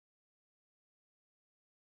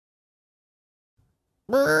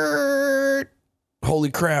Holy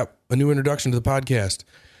crap, a new introduction to the podcast.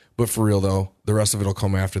 But for real, though, the rest of it will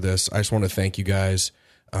come after this. I just want to thank you guys.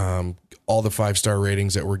 All the 5-star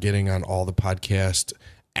ratings that we're getting on all the podcast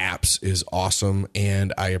apps is awesome,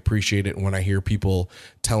 and I appreciate it when I hear people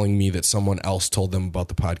telling me that someone else told them about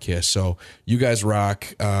the podcast. So you guys rock.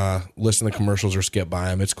 Listen to commercials or skip by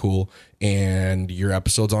them. It's cool, and your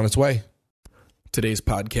episode's on its way. Today's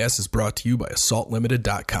podcast is brought to you by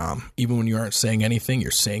AssaultLimited.com. Even when you aren't saying anything,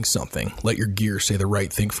 you're saying something. Let your gear say the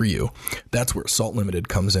right thing for you. That's where Assault Limited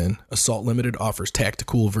comes in. Assault Limited offers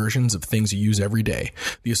tactical versions of things you use every day.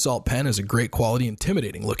 The Assault Pen is a great quality,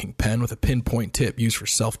 intimidating looking pen with a pinpoint tip used for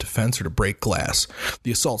self-defense or to break glass.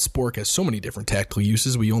 The Assault Spork has so many different tactical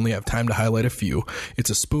uses, we only have time to highlight a few. It's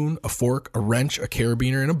a spoon, a fork, a wrench, a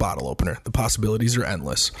carabiner, and a bottle opener. The possibilities are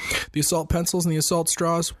endless. The Assault Pencils and the Assault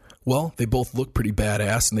Straws, well, they both look pretty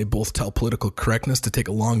badass, and they both tell political correctness to take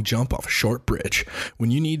a long jump off a short bridge.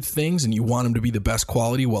 When you need things and you want them to be the best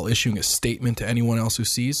quality while issuing a statement to anyone else who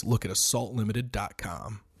sees, look at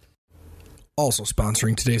AssaultLimited.com. Also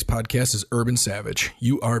sponsoring today's podcast is Urban Savage,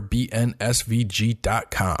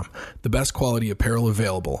 URBNSVG.com. The best quality apparel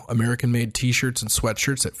available. American-made t-shirts and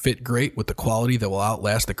sweatshirts that fit great with the quality that will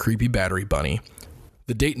outlast the creepy battery bunny.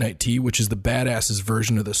 The Date Night Tee, which is the badasses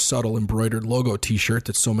version of the subtle embroidered logo t-shirt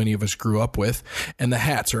that so many of us grew up with. And the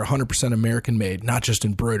hats are 100% American made, not just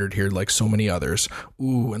embroidered here like so many others.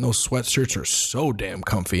 Ooh, and those sweatshirts are so damn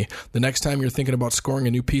comfy. The next time you're thinking about scoring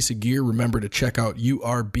a new piece of gear, remember to check out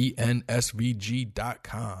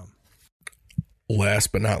URBNSVG.com.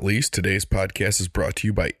 Last but not least, today's podcast is brought to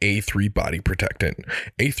you by A3 Body Protectant.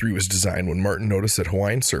 A3 was designed when Martin noticed that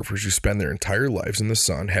Hawaiian surfers who spend their entire lives in the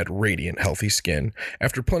sun had radiant, healthy skin.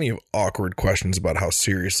 After plenty of awkward questions about how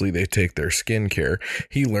seriously they take their skin care,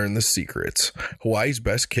 he learned the secrets. Hawaii's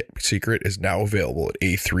best secret is now available at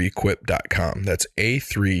A3Equip.com. That's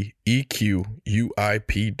A3EQUIP.com.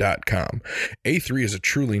 A3 is a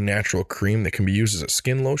truly natural cream that can be used as a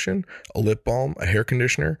skin lotion, a lip balm, a hair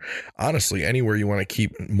conditioner, honestly, anywhere you want to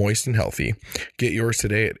keep moist and healthy. Get yours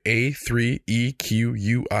today at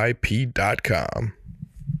A3EQUIP.com.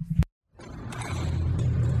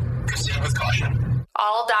 Proceed with caution.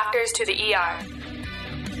 All doctors to the ER.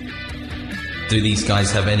 Do these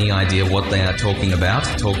guys have any idea what they are talking about?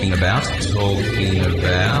 Talking about?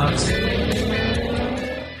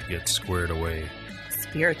 Get squared away.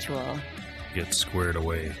 Spiritual. Get squared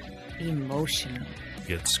away. Emotional.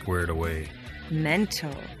 Get squared away.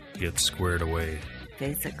 Mental. Get squared away.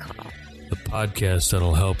 Physical. The podcast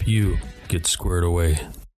that'll help you get squared away.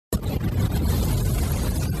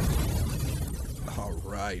 All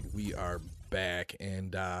right, we are back,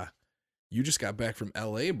 and you just got back from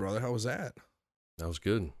LA, brother. How was that? That was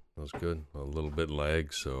good. That was good. A little bit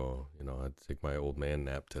lag, so, I had to take my old man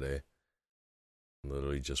nap today.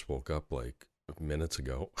 Literally just woke up like minutes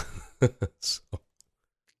ago. So,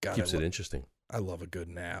 God, keeps it interesting. I love a good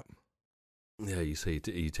nap. Yeah, you say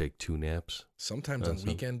you take 2 naps? Sometimes on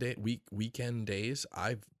weekend days,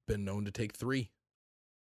 I've been known to take 3.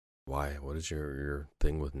 Why? What is your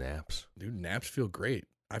thing with naps? Dude, naps feel great.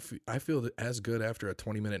 I feel as good after a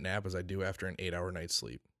 20-minute nap as I do after an 8-hour night's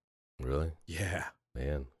sleep. Really? Yeah.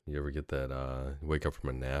 Man, you ever get that, you wake up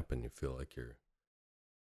from a nap and you feel like you're,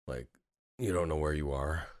 like, you don't know where you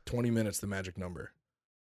are? 20 minutes, the magic number.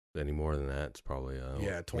 Any more than that, it's probably,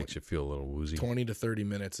 makes you feel a little woozy. 20 to 30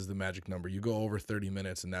 minutes is the magic number. You go over 30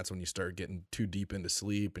 minutes, and that's when you start getting too deep into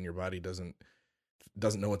sleep, and your body doesn't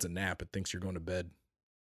know it's a nap. It thinks you're going to bed.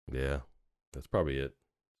 Yeah, that's probably it.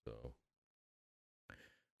 So,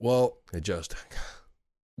 well, adjust.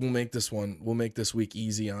 We'll make this week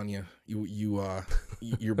easy on you. Your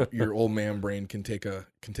old man brain can take a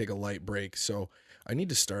light break. So I need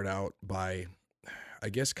to start out by, I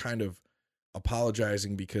guess, kind of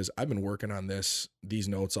apologizing because I've been working on these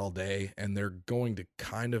notes all day, and they're going to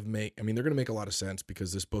kind of they're going to make a lot of sense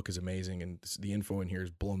because this book is amazing and the info in here is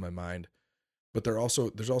blowing my mind. But there's also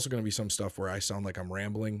going to be some stuff where I sound like I'm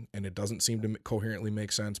rambling and it doesn't seem to coherently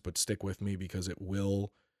make sense, but stick with me because it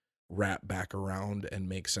will wrap back around and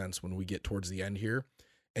make sense when we get towards the end here.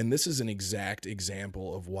 And this is an exact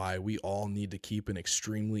example of why we all need to keep an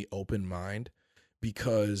extremely open mind.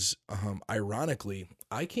 Because, ironically,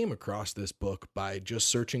 I came across this book by just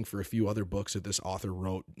searching for a few other books that this author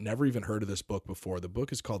wrote. Never even heard of this book before. The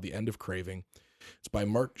book is called The End of Craving. It's by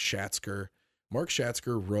Mark Schatzker. Mark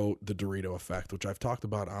Schatzker wrote The Dorito Effect, which I've talked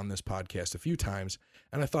about on this podcast a few times.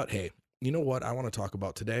 And I thought, hey, you know what I want to talk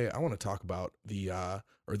about today? I want to talk about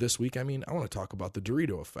this week, I want to talk about The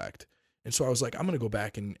Dorito Effect. And so I was like, I'm going to go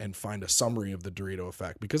back and find a summary of The Dorito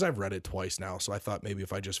Effect because I've read it twice now. So I thought maybe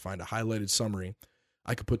if I just find a highlighted summary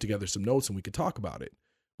I could put together some notes and we could talk about it.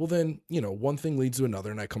 Well, then, one thing leads to another,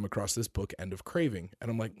 and I come across this book, End of Craving, and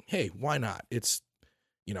I'm like, hey, why not? It's,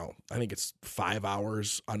 I think it's 5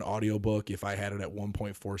 hours on audiobook if I had it at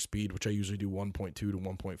 1.4 speed, which I usually do 1.2 to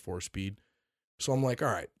 1.4 speed. So I'm like, all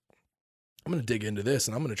right, I'm going to dig into this,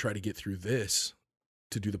 and I'm going to try to get through this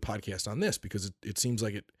to do the podcast on this, because it seems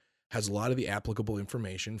like it has a lot of the applicable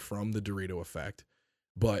information from the Dorito effect,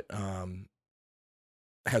 but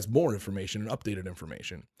has more information and updated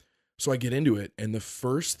information. So I get into it, and the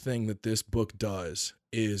first thing that this book does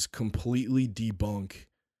is completely debunk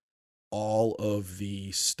all of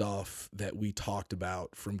the stuff that we talked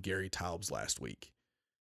about from Gary Taubes last week.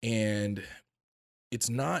 And it's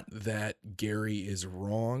not that Gary is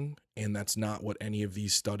wrong, and that's not what any of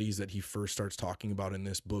these studies that he first starts talking about in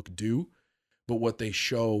this book do. But what they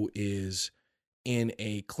show is, in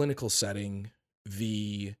a clinical setting,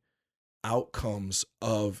 the outcomes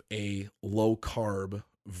of a low carb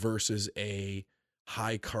versus a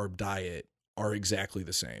high carb diet are exactly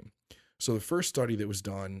the same. So the first study that was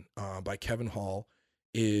done by Kevin Hall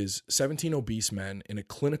is 17 obese men in a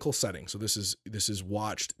clinical setting. So this is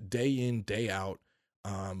watched day in, day out,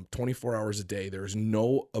 24 hours a day. There is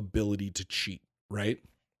no ability to cheat, right?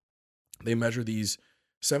 They measure these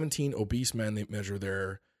 17 obese men. They measure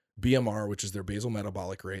their BMR, which is their basal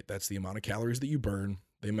metabolic rate. That's the amount of calories that you burn.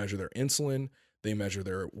 They measure their insulin. They measure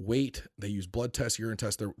their weight. They use blood tests, urine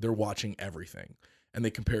tests. They're watching everything. And they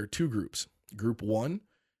compare two groups. Group 1,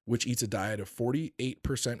 which eats a diet of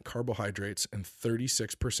 48% carbohydrates and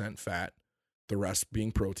 36% fat, the rest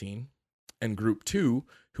being protein. And group 2,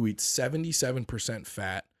 who eats 77%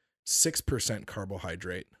 fat, 6%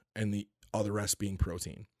 carbohydrate, and the other rest being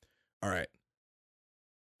protein. All right.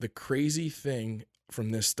 The crazy thing from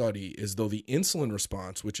this study is, though the insulin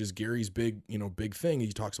response, which is Gary's big thing,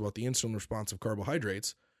 he talks about the insulin response of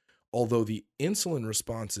carbohydrates, although the insulin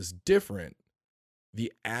response is different,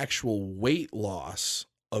 the actual weight loss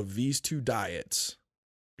of these two diets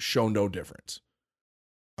show no difference.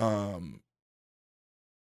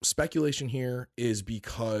 Speculation here is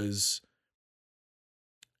because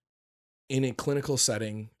in a clinical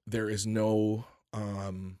setting, there is no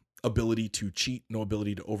ability to cheat, no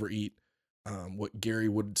ability to overeat. What Gary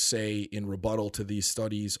would say in rebuttal to these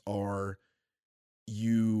studies are,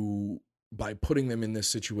 by putting them in this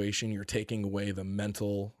situation, you're taking away the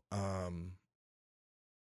mental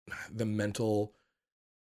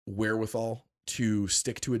wherewithal to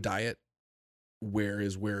stick to a diet,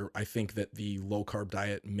 whereas where I think that the low carb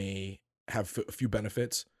diet may have a few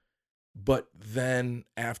benefits. But then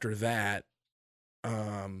after that,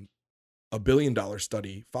 $1 billion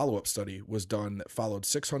study, follow-up study was done that followed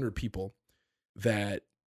 600 people that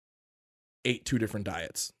ate two different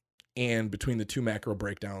diets. And between the two macro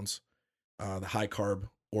breakdowns, the high carb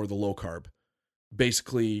or the low carb,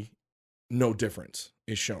 basically no difference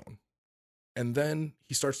is shown. And then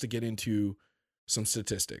he starts to get into some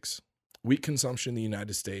statistics. Wheat consumption in the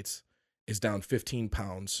United States is down 15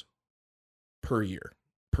 pounds per year,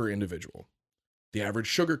 per individual. The average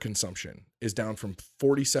sugar consumption is down from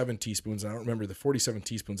 47 teaspoons. And I don't remember the 47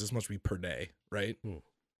 teaspoons. This must be per day, right?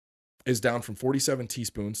 Is down from 47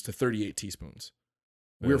 teaspoons to 38 teaspoons.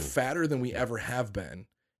 We're fatter than we ever have been,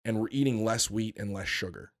 and we're eating less wheat and less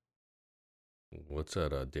sugar. What's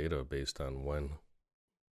that data based on? When?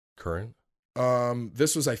 Current?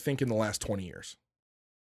 This was, I think, in the last 20 years.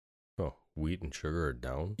 Oh, wheat and sugar are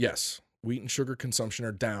down? Yes. Wheat and sugar consumption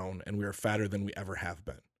are down, and we are fatter than we ever have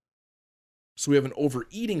been. So we have an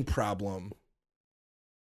overeating problem,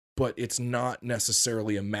 but it's not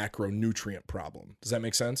necessarily a macronutrient problem. Does that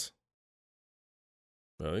make sense?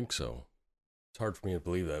 I think so. It's hard for me to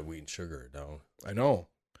believe that wheat and sugar are down. I know.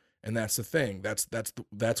 And that's the thing.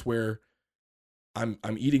 That's where I'm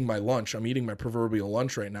eating my lunch. I'm eating my proverbial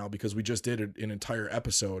lunch right now, because we just did an entire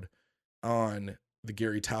episode on the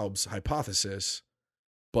Gary Taubes hypothesis.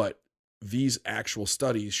 But these actual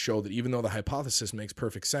studies show that even though the hypothesis makes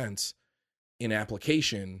perfect sense, in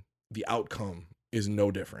application, the outcome is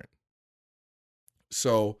no different.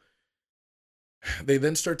 So they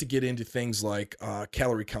then start to get into things like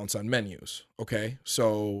calorie counts on menus. Okay,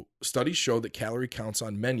 so studies show that calorie counts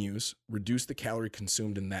on menus reduce the calorie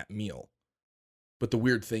consumed in that meal. But the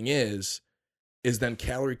weird thing is then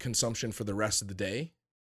calorie consumption for the rest of the day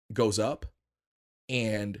goes up,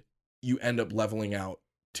 and you end up leveling out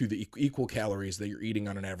to the equal calories that you're eating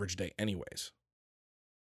on an average day anyways.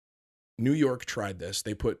 New York tried this.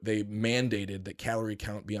 They mandated that calorie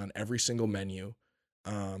count be on every single menu,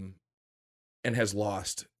 and has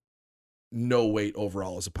lost no weight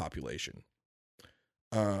overall as a population.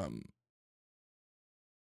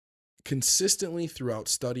 consistently throughout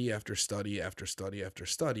study after study after study after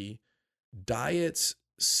study, diets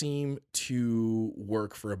seem to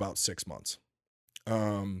work for about 6 months.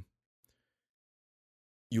 You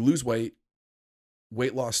lose weight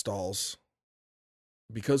loss stalls.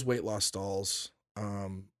 Because weight loss stalls,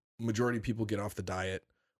 majority of people get off the diet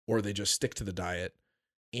or they just stick to the diet.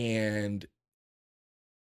 And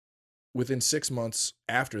within 6 months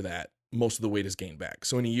after that, most of the weight is gained back.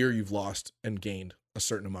 So in a year, you've lost and gained a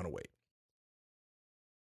certain amount of weight.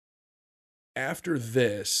 After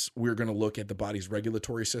this, we're going to look at the body's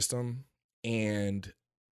regulatory system and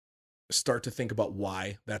start to think about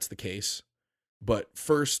why that's the case. But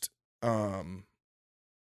first,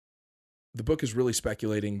 the book is really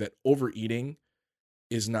speculating that overeating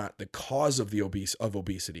is not the cause of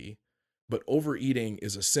obesity, but overeating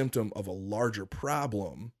is a symptom of a larger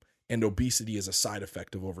problem, and obesity is a side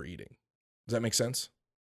effect of overeating. Does that make sense?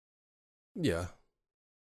 Yeah.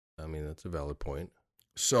 I mean, that's a valid point.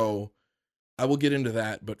 So I will get into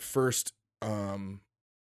that, but first I want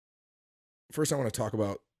to talk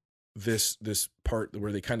about this part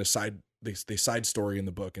where they kind of side story in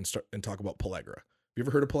the book and talk about pellagra. Have you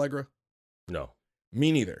ever heard of pellagra? No.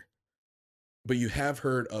 Me neither. But you have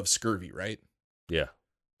heard of scurvy, right? Yeah.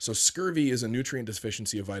 So scurvy is a nutrient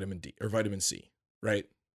deficiency of vitamin D or vitamin C, right?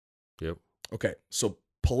 Yep. Okay. So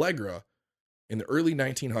pellagra in the early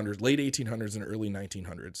 1900s, late 1800s and early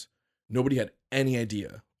 1900s, nobody had any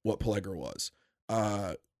idea what pellagra was.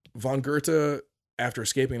 Von Goethe, after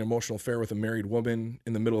escaping an emotional affair with a married woman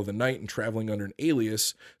in the middle of the night and traveling under an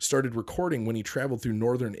alias, started recording when he traveled through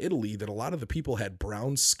northern Italy that a lot of the people had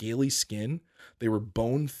brown, scaly skin. They were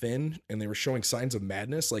bone thin and they were showing signs of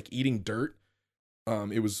madness, like eating dirt.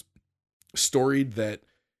 It was storied that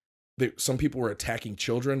some people were attacking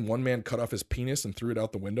children. One man cut off his penis and threw it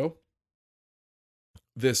out the window.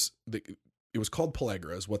 It was called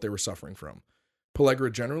pellagra, is what they were suffering from.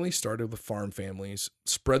 Pellagra generally started with farm families,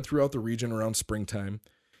 spread throughout the region around springtime.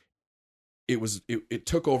 It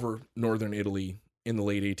took over northern Italy in the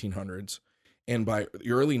late 1800s, and by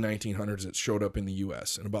the early 1900s, it showed up in the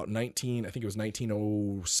U.S. And about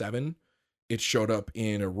 1907, it showed up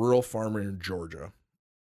in a rural farmer in Georgia.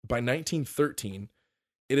 By 1913,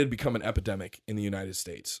 it had become an epidemic in the United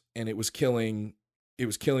States, and it was killing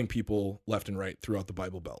people left and right throughout the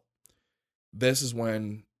Bible Belt. This is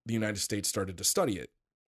when the United States started to study it.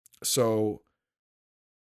 So,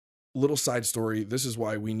 little side story, this is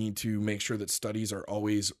why we need to make sure that studies are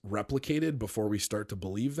always replicated before we start to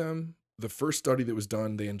believe them. The first study that was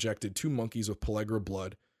done, they injected 2 monkeys with pellagra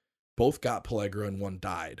blood. Both got pellagra and one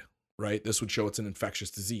died, right? This would show it's an infectious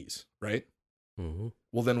disease, right? Mm-hmm.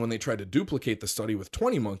 Well, then when they tried to duplicate the study with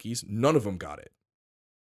 20 monkeys, none of them got it.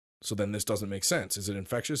 So then this doesn't make sense. Is it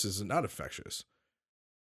infectious? Is it not infectious?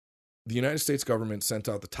 The United States government sent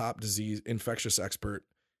out the top infectious expert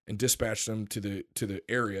and dispatched him to the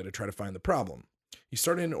area to try to find the problem. He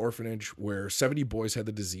started in an orphanage where 70 boys had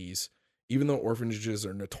the disease. Even though orphanages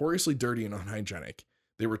are notoriously dirty and unhygienic,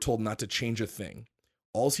 they were told not to change a thing.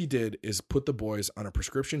 All he did is put the boys on a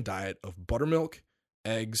prescription diet of buttermilk,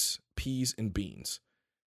 eggs, peas, and beans.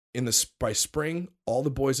 By spring, all the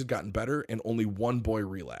boys had gotten better and only one boy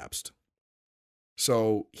relapsed.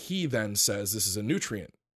 So he then says this is a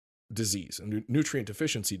nutrient disease, a nutrient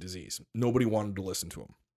deficiency disease. Nobody wanted to listen to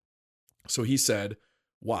him. So he said,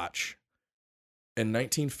 watch. In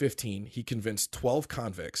 1915, he convinced 12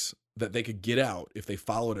 convicts that they could get out if they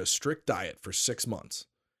followed a strict diet for 6 months.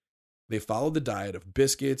 They followed the diet of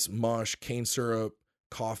biscuits, mush, cane syrup,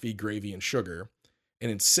 coffee, gravy, and sugar. And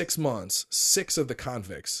in 6 months, 6 of the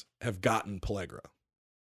convicts have gotten pellagra.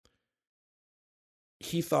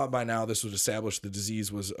 He thought by now this would establish the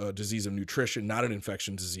disease was a disease of nutrition, not an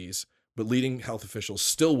infection disease, but leading health officials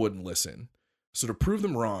still wouldn't listen. So to prove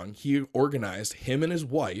them wrong, he organized him and his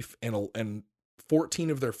wife and 14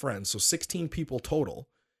 of their friends, so 16 people total.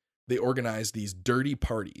 They organized these dirty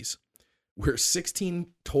parties where 16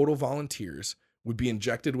 total volunteers would be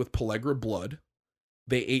injected with pellagra blood.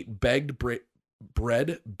 They ate begged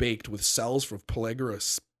bread baked with cells of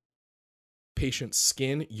pellagra patient's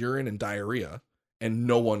skin, urine, and diarrhea, and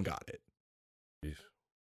no one got it. Jeez.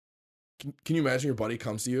 Can you imagine your buddy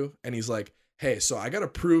comes to you and he's like, hey, so I got to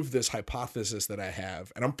prove this hypothesis that I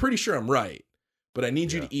have, and I'm pretty sure I'm right, but I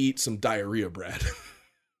need you to eat some diarrhea bread.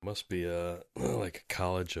 Must be like a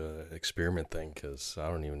college experiment thing, because I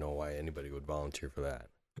don't even know why anybody would volunteer for that.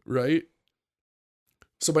 Right?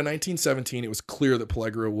 So by 1917, it was clear that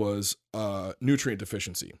pellagra was nutrient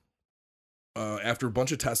deficiency. After a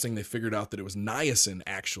bunch of testing, they figured out that it was niacin,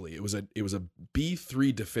 actually. It was a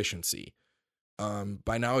B3 deficiency.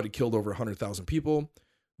 By now, it had killed over 100,000 people.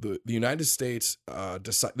 the United States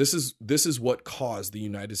decide this is what caused the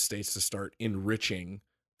United States to start enriching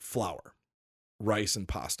flour, rice, and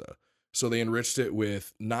pasta. So they enriched it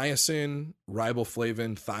with niacin,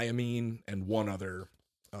 riboflavin, thiamine, and one other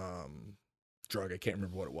drug. I can't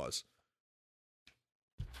remember what it was.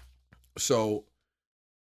 So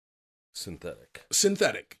Synthetic.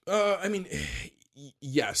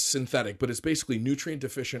 Yes, synthetic, but it's basically nutrient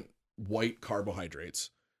deficient white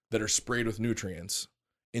carbohydrates that are sprayed with nutrients.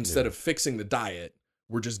 Instead of fixing the diet,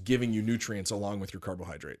 we're just giving you nutrients along with your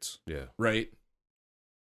carbohydrates. Yeah. Right?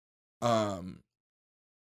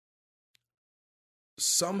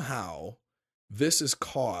 Somehow this has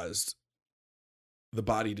caused the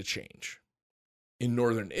body to change. In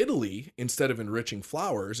northern Italy, instead of enriching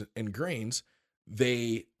flours and grains,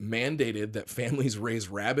 they mandated that families raise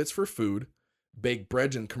rabbits for food, bake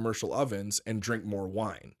bread in commercial ovens, and drink more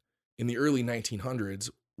wine. In the early 1900s,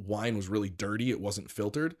 wine was really dirty. It wasn't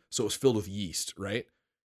filtered, so it was filled with yeast, right?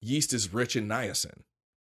 Yeast is rich in niacin.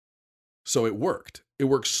 So it worked. It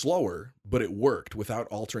worked slower, but it worked without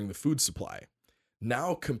altering the food supply.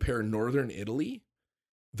 Now compare northern Italy,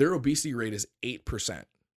 their obesity rate is 8%,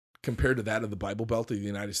 compared to that of the Bible Belt of the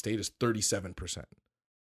United States is 37%.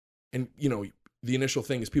 And, the initial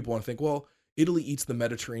thing is people want to think, well, Italy eats the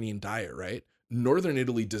Mediterranean diet, right? Northern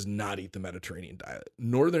Italy does not eat the Mediterranean diet.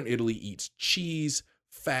 Northern Italy eats cheese,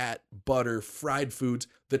 fat, butter, fried foods.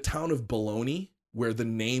 The town of Bologna, where the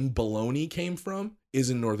name Bologna came from, is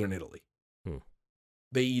in northern Italy.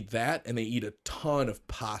 They eat that, and they eat a ton of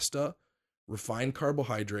pasta, refined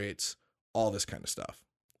carbohydrates, all this kind of stuff.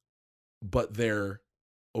 But their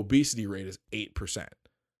obesity rate is 8%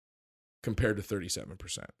 compared to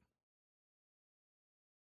 37%.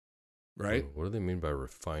 Right? What do they mean by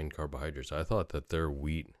refined carbohydrates? I thought that their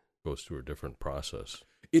wheat goes through a different process.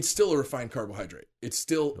 It's still a refined carbohydrate. It's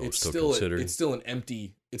still an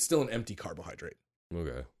empty carbohydrate.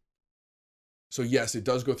 Okay. So yes, it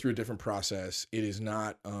does go through a different process. It is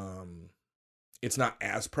not it's not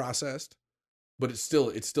as processed, but it's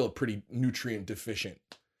still pretty nutrient deficient.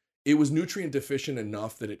 It was nutrient deficient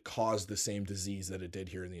enough that it caused the same disease that it did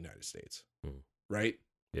here in the United States. Right?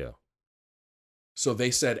 Yeah. So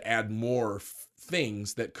they said add more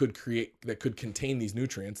things that could contain these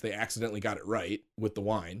nutrients. They accidentally got it right with the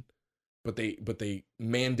wine, but they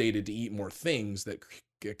mandated to eat more things that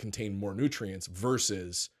contain more nutrients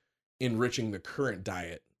versus enriching the current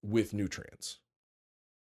diet with nutrients.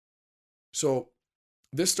 So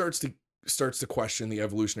this starts to question the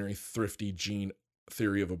evolutionary thrifty gene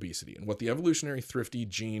theory of obesity. And what the evolutionary thrifty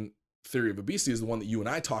gene theory of obesity is the one that you and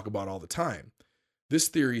I talk about all the time. This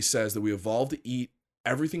theory says that we evolved to eat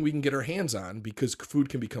everything we can get our hands on because food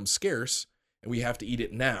can become scarce and we have to eat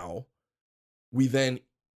it now. We then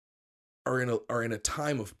are in a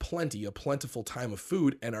time of plenty, a plentiful time of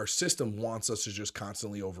food, and our system wants us to just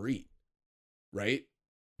constantly overeat. Right?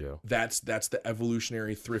 Yeah. That's the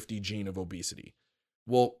evolutionary thrifty gene of obesity.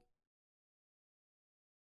 Well,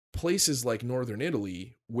 places like northern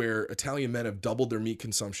Italy, where Italian men have doubled their meat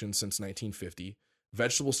consumption since 1950,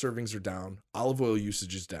 vegetable servings are down, olive oil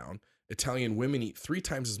usage is down, Italian women eat 3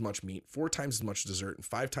 times as much meat, 4 times as much dessert, and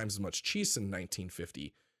 5 times as much cheese in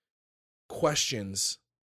 1950, questions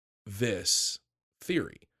this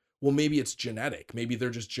theory. Well, maybe it's genetic. Maybe they're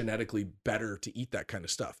just genetically better to eat that kind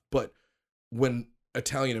of stuff. But when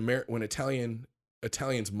Italians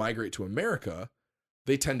migrate to America,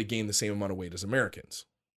 they tend to gain the same amount of weight as Americans.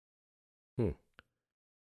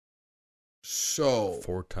 So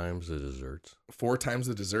 4 times the desserts. 4 times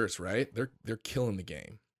the desserts, right? They're killing the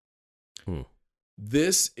game.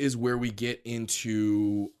 This is where we get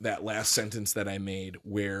into that last sentence that I made,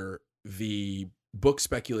 where the book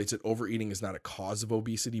speculates that overeating is not a cause of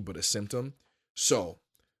obesity, but a symptom. So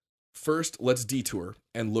first, let's detour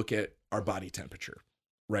and look at our body temperature,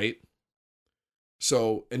 right?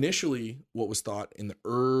 So initially, what was thought in the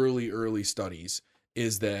early studies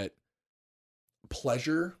is that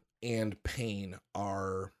pleasure and pain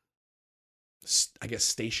are, I guess,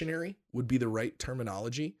 stationary would be the right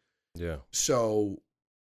terminology. Yeah. So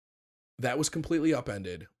that was completely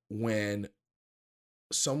upended when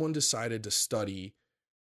someone decided to study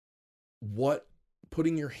what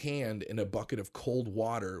putting your hand in a bucket of cold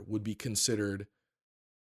water would be considered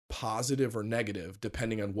positive or negative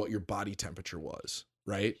depending on what your body temperature was,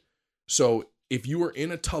 right? So if you were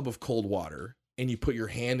in a tub of cold water and you put your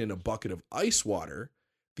hand in a bucket of ice water,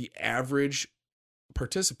 the average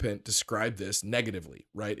participant described this negatively,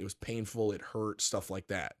 right? It was painful, it hurt, stuff like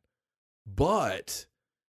that. But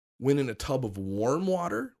when in a tub of warm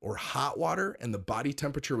water or hot water and the body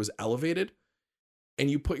temperature was elevated and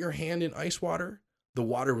you put your hand in ice water, the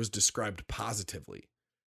water was described positively.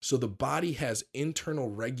 So the body has internal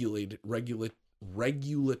regulatory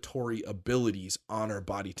abilities on our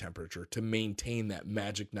body temperature to maintain that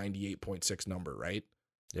magic 98.6 number, right?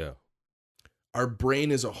 Yeah. Our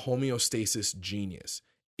brain is a homeostasis genius.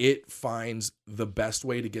 It finds the best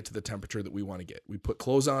way to get to the temperature that we want to get. We put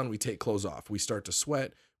clothes on, we take clothes off. We start to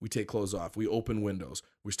sweat, we take clothes off. We open windows.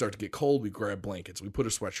 We start to get cold, we grab blankets. We put a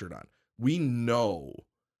sweatshirt on. We know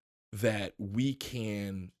that we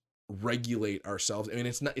can regulate ourselves. I mean,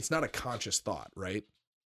 it's not a conscious thought, right?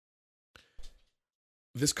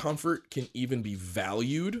 This comfort can even be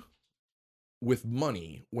valued with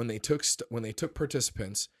money when they took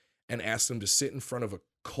participants and asked them to sit in front of a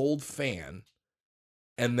cold fan,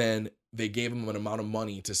 and then they gave them an amount of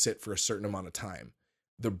money to sit for a certain amount of time.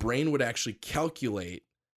 The brain would actually calculate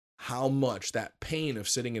how much that pain of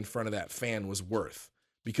sitting in front of that fan was worth,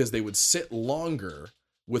 because they would sit longer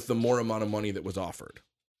with the more amount of money that was offered.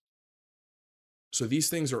 So these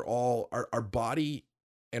things are all, our body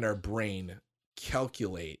and our brain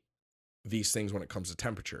calculate these things when it comes to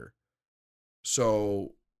temperature.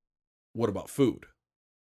 So what about food?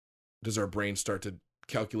 Does our brain start to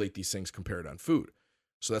calculate these things compared on food?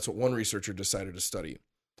 So that's what one researcher decided to study.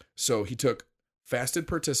 So he took fasted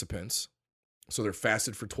participants. So they're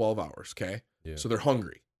fasted for 12 hours, okay? Yeah. So they're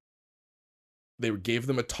hungry. They gave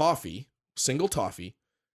them a toffee, single toffee,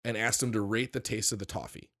 and asked them to rate the taste of the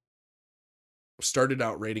toffee. Started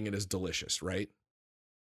out rating it as delicious, right?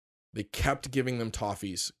 They kept giving them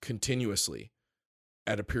toffees continuously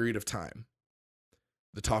at a period of time.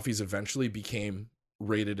 The toffees eventually became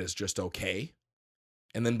rated as just okay.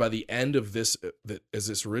 And then by the end of this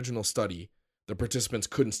original study, the participants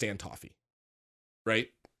couldn't stand toffee, right?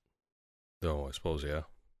 Oh, I suppose, yeah.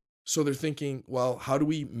 So they're thinking, well, how do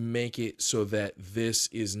we make it so that this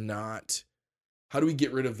is not, how do we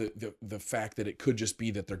get rid of the fact that it could just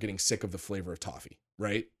be that they're getting sick of the flavor of toffee,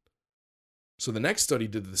 right? So the next study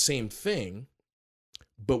did the same thing,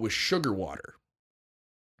 but with sugar water.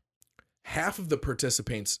 Half of the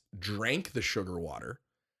participants drank the sugar water.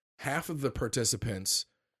 Half of the participants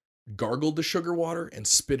gargled the sugar water and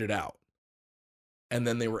spit it out. And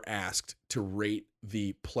then they were asked to rate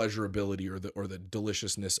the pleasurability or the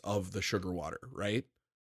deliciousness of the sugar water, right?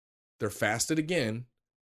 They're fasted again.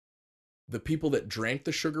 The people that drank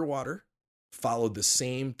the sugar water followed the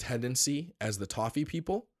same tendency as the toffee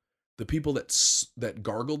people. The people that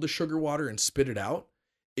gargled the sugar water and spit it out,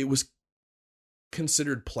 it was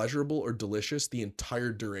considered pleasurable or delicious the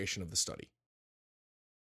entire duration of the study.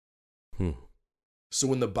 So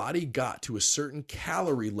when the body got to a certain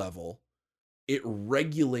calorie level, it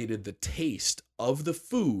regulated the taste of the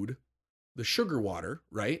food, the sugar water,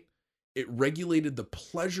 right? It regulated the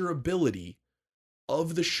pleasurability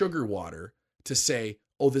of the sugar water to say,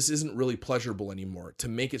 oh, this isn't really pleasurable anymore, to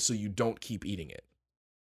make it so you don't keep eating it.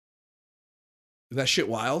 Isn't that shit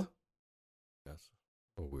wild? That's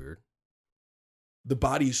so weird. The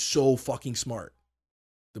body is so fucking smart.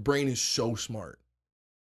 The brain is so smart.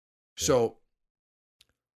 Yeah. So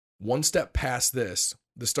one step past this,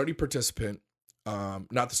 the study participant,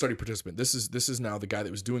 not the study participant, this is now the guy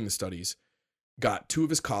that was doing the studies, got two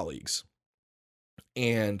of his colleagues,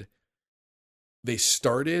 and they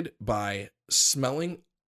started by smelling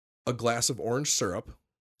a glass of orange syrup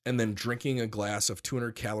and then drinking a glass of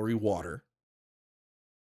 200-calorie water.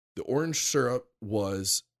 The orange syrup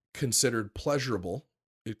was considered pleasurable.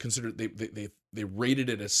 They rated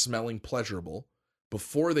it as smelling pleasurable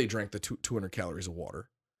before they drank the 200 calories of water.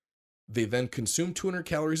 They then consumed 200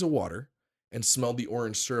 calories of water and smelled the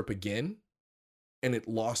orange syrup again, and it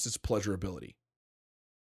lost its pleasurability.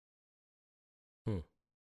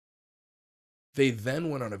 They then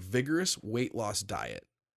went on a vigorous weight loss diet,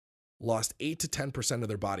 lost 8 to 10% of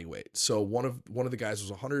their body weight. So one of the guys was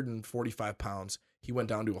 145 pounds. He went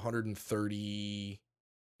down to 130.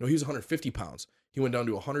 No, he was 150 pounds. He went down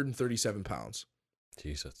to 137 pounds.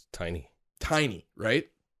 Jeez, that's tiny. Tiny, right?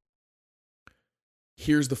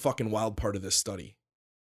 Here's the fucking wild part of this study.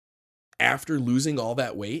 After losing all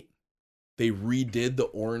that weight, they redid the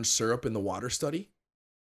orange syrup in the water study.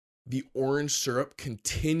 The orange syrup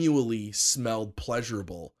continually smelled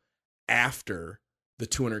pleasurable after the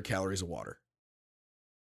 200 calories of water.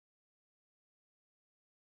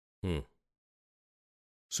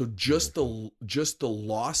 So just the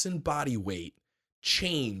loss in body weight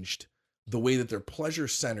changed the way that their pleasure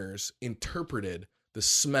centers interpreted the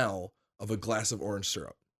smell of a glass of orange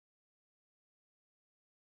syrup.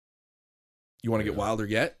 You want to get wilder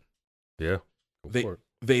yet? Yeah.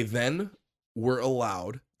 They then were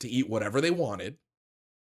allowed to eat whatever they wanted.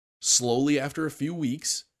 Slowly, after a few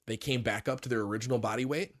weeks, they came back up to their original body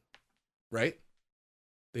weight, right?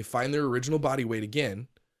 They find their original body weight again.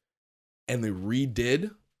 and they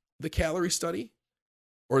redid the calorie study,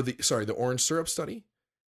 or the orange syrup study,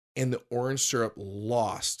 and the orange syrup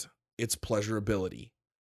lost its pleasurability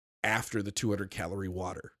after the 200 calorie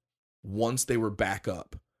water once they were back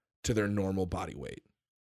up to their normal body weight.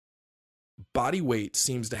 Body weight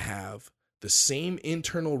seems to have the same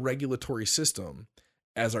internal regulatory system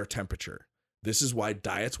as our temperature. This is why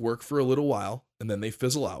diets work for a little while and then they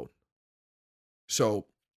fizzle out. So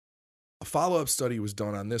a follow-up study was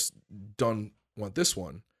done on this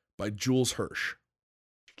one by Jules Hirsch.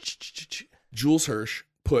 Jules Hirsch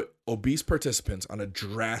put obese participants on a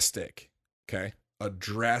drastic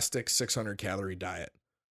 600 calorie diet.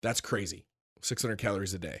 That's crazy. 600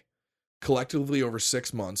 calories a day. Collectively, over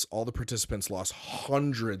 6 months, all the participants lost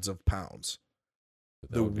hundreds of pounds.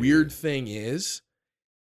 The weird thing is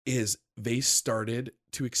they started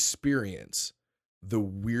to experience the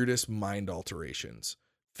weirdest mind alterations,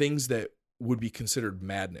 things that would be considered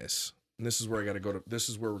madness. And this is where this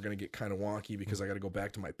is where we're going to get kind of wonky, because I got to go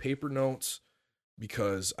back to my paper notes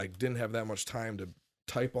because I didn't have that much time to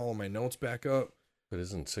type all of my notes back up. But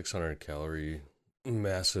isn't 600 calorie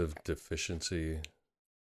massive deficiency?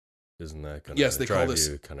 Isn't that going to drive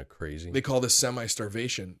you kind of crazy? They call this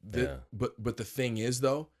semi-starvation. Yeah. But the thing is,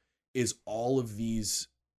 though, is all of these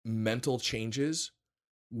mental changes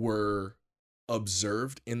were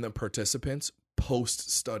observed in the participants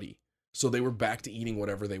post-study. So they were back to eating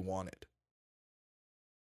whatever they wanted.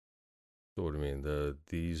 So what do you mean?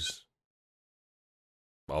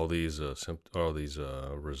 All these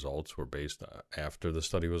results were based after the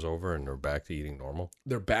study was over, and they're back to eating normal?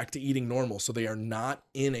 They're back to eating normal, so they are not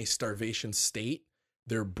in a starvation state.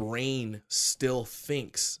 Their brain still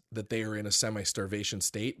thinks that they are in a semi-starvation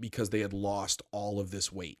state because they had lost all of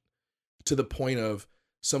this weight. To the point of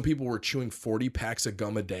some people were chewing 40 packs of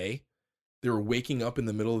gum a day. They were waking up in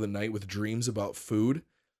the middle of the night with dreams about food.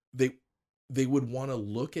 They would want to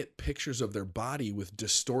look at pictures of their body with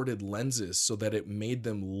distorted lenses so that it made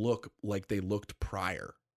them look like they looked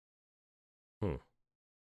prior.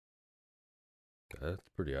 That's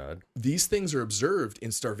pretty odd. These things are observed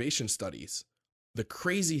in starvation studies. The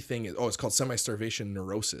crazy thing is, it's called semi-starvation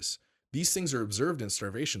neurosis. These things are observed in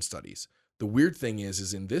starvation studies. The weird thing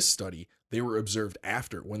is in this study, they were observed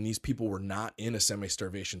after, when these people were not in a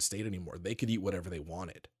semi-starvation state anymore. They could eat whatever they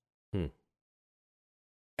wanted.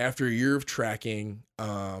 After a year of tracking,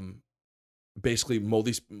 basically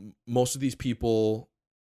most of these people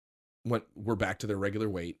were back to their regular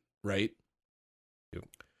weight, right? Yep.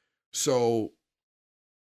 So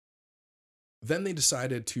then they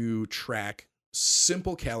decided to track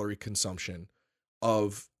simple calorie consumption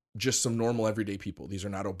of just some normal everyday people. These are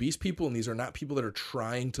not obese people, and these are not people that are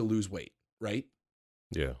trying to lose weight, right?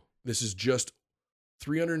 Yeah. This is just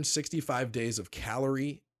 365 days of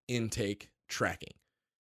calorie intake tracking.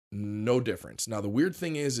 No difference. Now, the weird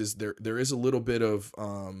thing is there is a little bit of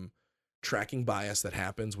tracking bias that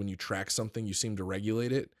happens when you track something. You seem to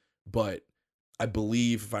regulate it, but I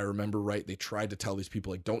believe, if I remember right, they tried to tell these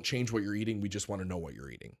people, like, don't change what you're eating. We just want to know what you're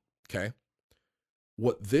eating. Okay.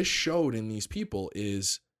 What this showed in these people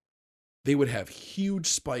is they would have huge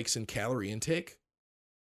spikes in calorie intake,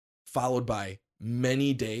 followed by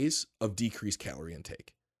many days of decreased calorie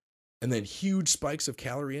intake, and then huge spikes of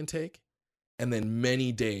calorie intake, and then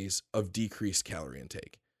many days of decreased calorie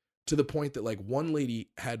intake, to the point that, like, one lady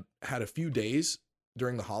had a few days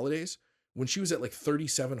during the holidays when she was at like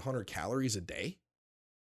 3,700 calories a day.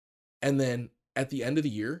 And then at the end of the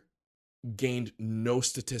year, gained no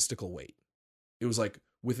statistical weight. It was like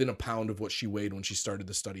within a pound of what she weighed when she started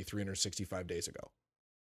the study 365 days ago.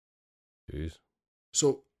 Jeez.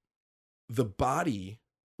 So the body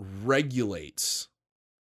regulates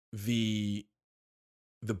the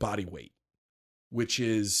body weight, which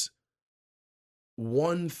is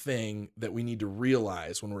one thing that we need to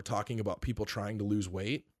realize when we're talking about people trying to lose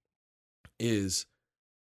weight, is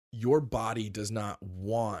your body does not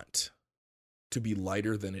want to be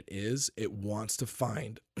lighter than it is. It wants to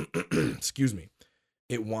find, excuse me,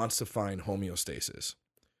 it wants to find homeostasis.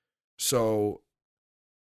 So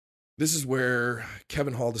this is where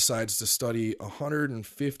Kevin Hall decides to study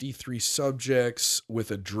 153 subjects with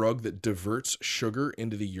a drug that diverts sugar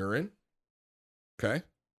into the urine. Okay.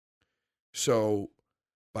 So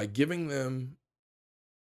by giving them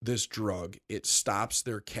this drug, it stops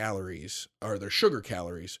their calories, or their sugar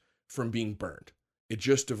calories, from being burned. It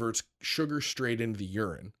just diverts sugar straight into the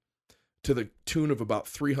urine to the tune of about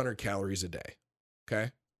 300 calories a day.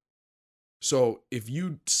 Okay. So if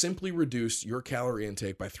you simply reduce your calorie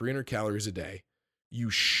intake by 300 calories a day, you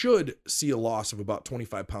should see a loss of about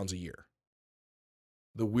 25 pounds a year.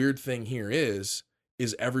 The weird thing here is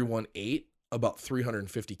everyone ate about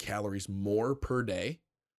 350 calories more per day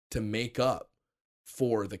to make up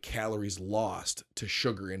for the calories lost to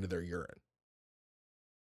sugar into their urine.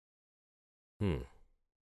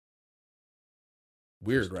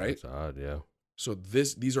 Weird, right? That's odd, yeah. So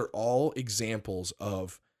these are all examples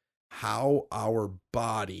of how our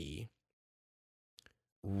body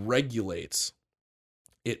regulates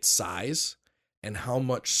its size and how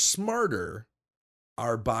much smarter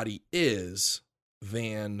our body is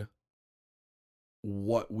than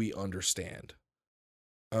what we understand.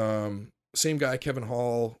 Same guy, Kevin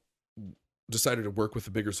Hall, decided to work with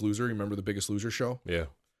The Biggest Loser. You remember The Biggest Loser show? Yeah.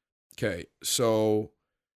 Okay, so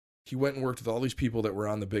he went and worked with all these people that were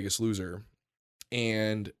on The Biggest Loser,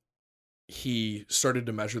 and he started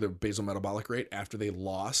to measure the basal metabolic rate after they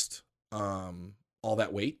lost all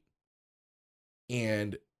that weight.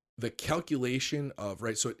 And the calculation of,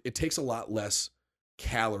 right, so it takes a lot less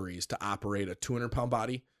calories to operate a 200-pound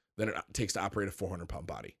body than it takes to operate a 400-pound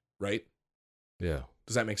body, right? Yeah.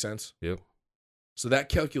 Does that make sense? Yep. So that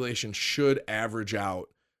calculation should average out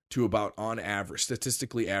to about, on average,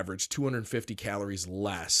 statistically average, 250 calories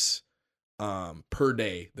less per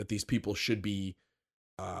day that these people should be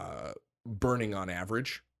burning on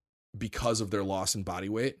average because of their loss in body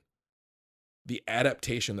weight. The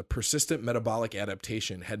adaptation, the persistent metabolic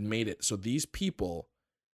adaptation had made it so these people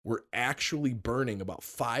were actually burning about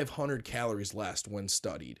 500 calories less when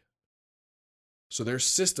studied. So their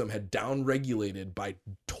system had downregulated by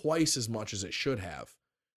twice as much as it should have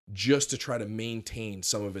just to try to maintain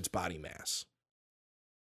some of its body mass.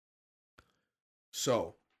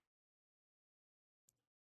 So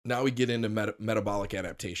now we get into metabolic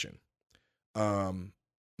adaptation.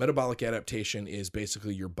 Metabolic adaptation is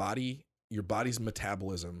basically your body's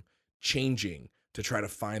metabolism changing to try to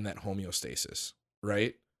find that homeostasis,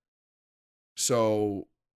 right? So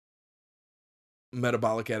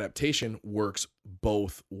metabolic adaptation works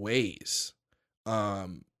both ways.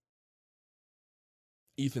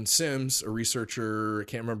 Ethan Sims, a researcher, I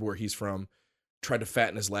can't remember where he's from, tried to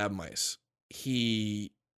fatten his lab mice.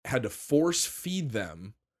 He had to force feed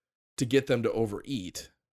them to get them to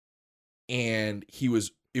overeat, and it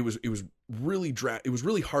was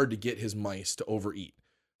really hard to get his mice to overeat.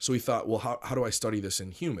 So he thought, well, how do I study this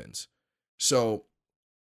in humans? So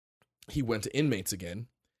he went to inmates again,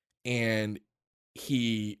 and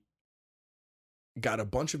he got a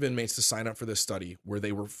bunch of inmates to sign up for this study where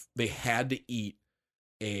they had to eat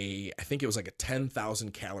I think it was like a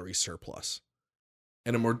 10,000 calorie surplus,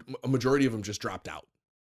 and a majority of them just dropped out.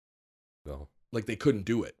 Well, Like they couldn't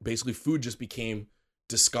do it. Basically, food just became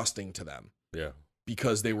disgusting to them. yeah.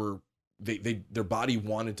 Because their body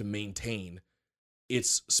wanted to maintain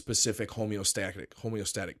its specific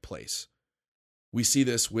homeostatic place. We see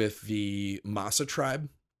this with the Masa tribe.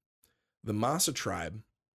 The Masa tribe.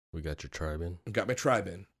 We got your tribe in. Got my tribe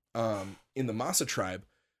in. In the Masa tribe,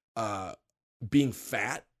 being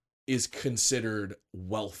fat is considered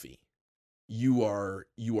wealthy. You are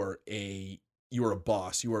a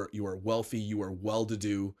boss. You are wealthy. You are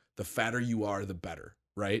well-to-do. The fatter you are, the better,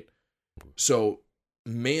 right? So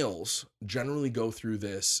males generally go through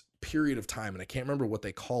this period of time, and I can't remember what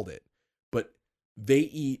they called it, but they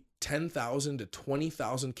eat 10,000 to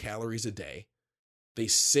 20,000 calories a day. They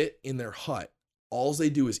sit in their hut. All they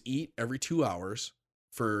do is eat every 2 hours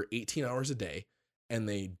for 18 hours a day, and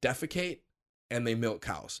they defecate and they milk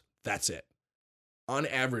cows. That's it. On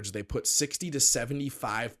average, they put 60 to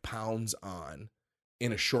 75 pounds on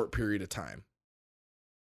in a short period of time.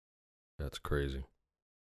 That's crazy.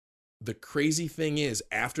 The crazy thing is,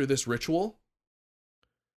 after this ritual,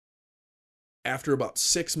 after about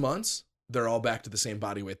 6 months, they're all back to the same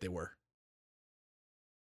body weight they were.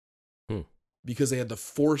 Because they had to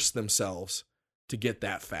force themselves to get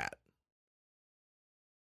that fat.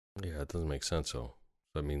 Yeah, it doesn't make sense, though.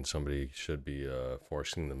 I mean, somebody should be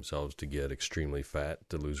forcing themselves to get extremely fat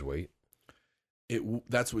to lose weight.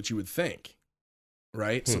 That's what you would think,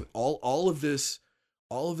 right? So all of this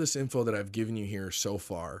info that I've given you here so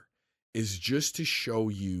far is just to show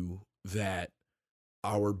you that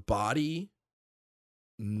our body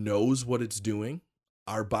knows what it's doing.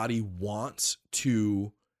 Our body wants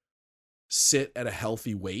to sit at a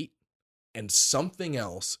healthy weight, and something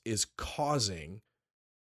else is causing,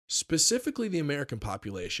 specifically the American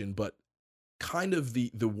population, but kind of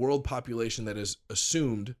the world population that has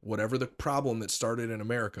assumed whatever the problem that started in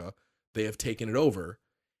America, they have taken it over.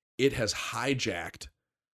 It has hijacked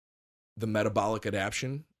the metabolic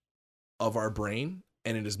adaptation of our brain,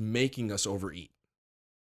 and it is making us overeat.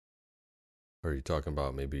 Are you talking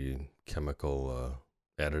about maybe chemical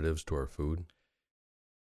additives to our food?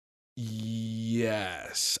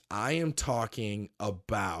 Yes, I am talking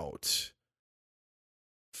about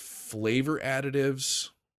flavor additives,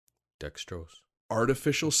 Dextrose.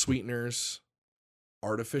 artificial sweeteners,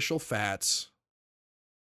 artificial fats,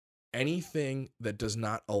 anything that does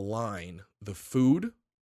not align the food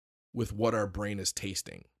with what our brain is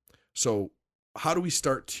tasting. So how do we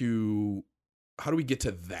get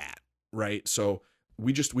to that, right? So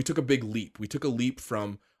we took a big leap. We took a leap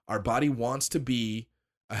from our body wants to be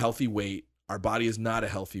a healthy weight. Our body is not a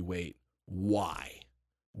healthy weight. Why?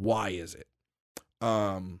 Why is it?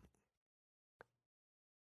 All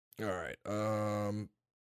right.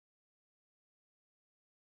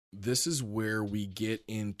 This is where we get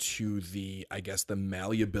into the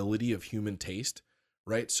malleability of human taste,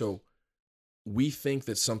 right? So we think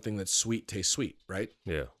that something that's sweet tastes sweet, right?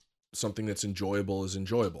 Yeah. Something that's enjoyable is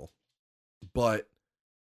enjoyable. But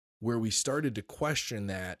where we started to question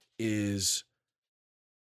that is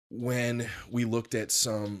when we looked at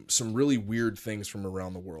some really weird things from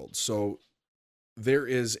around the world. So there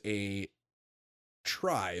is a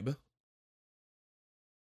tribe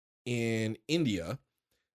in India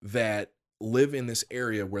that live in this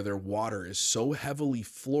area where their water is so heavily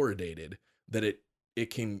fluoridated that it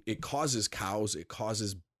causes cows, it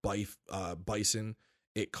causes bison,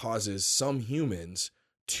 it causes some humans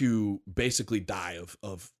to basically die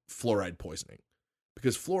of fluoride poisoning.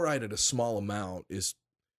 Because fluoride at a small amount is,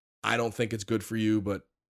 I don't think it's good for you, but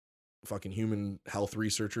fucking human health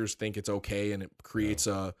researchers think it's okay, and it creates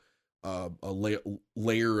a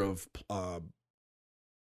layer of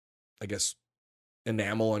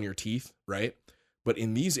enamel on your teeth, right? But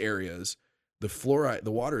in these areas, the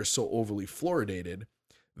water is so overly fluoridated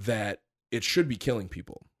that it should be killing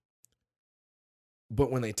people.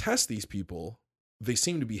 But when they test these people, they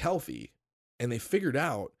seem to be healthy, and they figured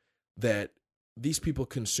out that these people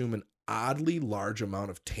consume an oddly large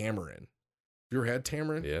amount of tamarind. Have you ever had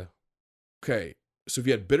tamarind? Yeah. Okay, so have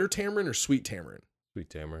you had bitter tamarind or sweet tamarind? Sweet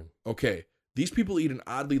tamarind. Okay, these people eat an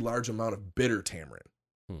oddly large amount of bitter tamarind.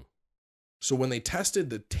 So when they tested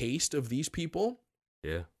the taste of these people,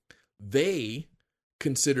 yeah, they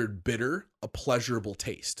considered bitter a pleasurable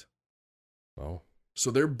taste. Oh. So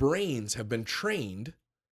their brains have been trained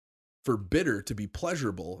for bitter to be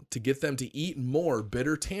pleasurable, to get them to eat more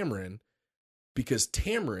bitter tamarind, because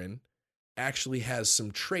tamarind actually has some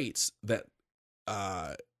traits that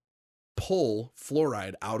pull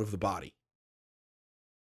fluoride out of the body.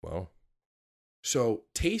 Well. So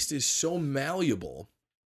taste is so malleable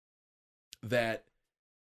that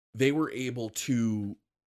they were able to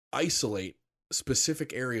isolate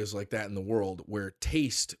specific areas like that in the world where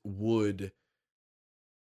taste would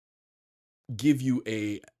give you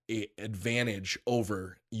a advantage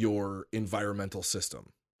over your environmental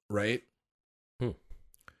system, right?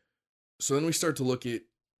 So then we start to look at,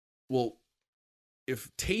 well,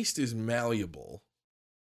 if taste is malleable,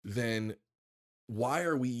 then why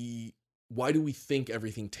do we think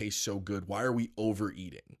everything tastes so good? Why are we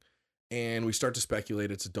overeating? And we start to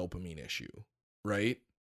speculate it's a dopamine issue, right?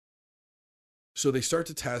 So they start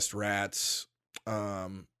to test rats,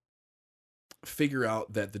 figure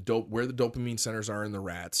out that where the dopamine centers are in the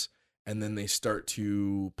rats, and then they start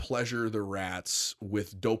to pleasure the rats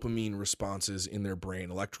with dopamine responses in their brain,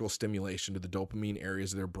 electrical stimulation to the dopamine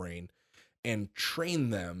areas of their brain, and train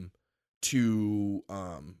them to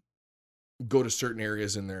go to certain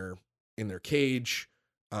areas in their cage,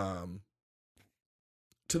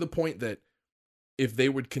 to the point that if they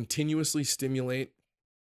would continuously stimulate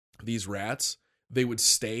these rats, they would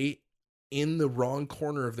stay in the wrong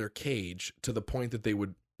corner of their cage to the point that they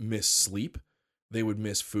would miss sleep, they would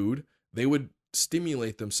miss food, they would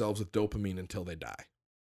stimulate themselves with dopamine until they die.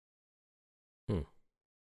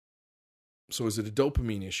 So is it a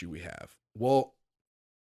dopamine issue we have? Well,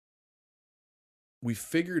 we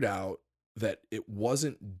figured out that it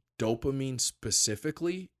wasn't dopamine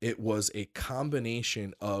specifically. It was a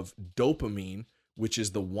combination of dopamine, which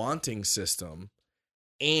is the wanting system,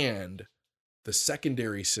 and the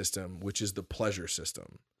secondary system, which is the pleasure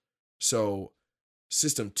system. So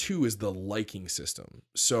system 2 is the liking system.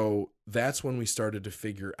 So that's when we started to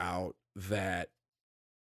figure out that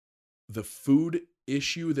the food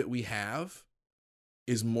issue that we have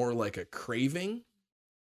is more like a craving,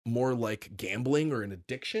 more like gambling or an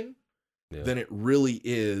addiction, than it really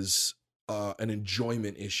is an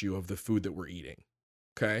enjoyment issue of the food that we're eating.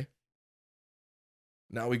 Okay?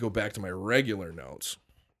 Now we go back to my regular notes,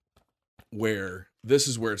 where this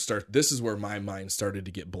is where my mind started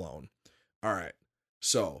to get blown. All right.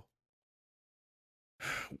 So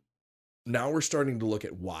now we're starting to look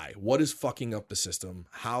at why. What is fucking up the system?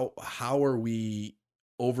 How are we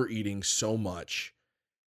overeating so much?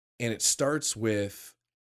 And it starts with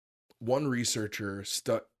one researcher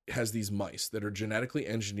has these mice that are genetically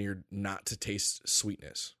engineered not to taste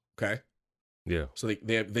sweetness. Okay. Yeah. So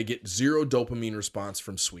they get zero dopamine response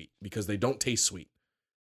from sweet because they don't taste sweet.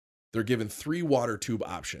 They're given 3 water tube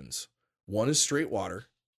options. One is straight water,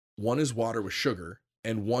 one is water with sugar,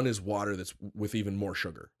 and one is water that's with even more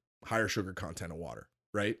sugar, higher sugar content of water,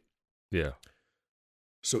 right? Yeah.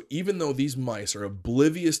 So even though these mice are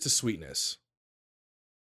oblivious to sweetness,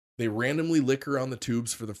 they randomly lick around the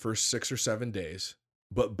tubes for the first 6 or 7 days,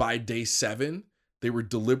 but by day 7, they were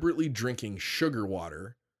deliberately drinking sugar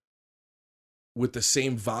water with the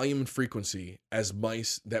same volume and frequency as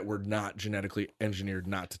mice that were not genetically engineered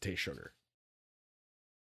not to taste sugar.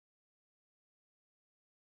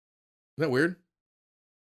 Isn't that weird?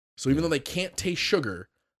 So even though they can't taste sugar,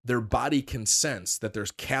 their body can sense that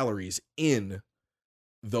there's calories in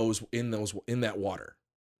that water.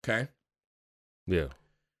 Okay? Yeah.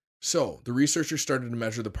 So the researchers started to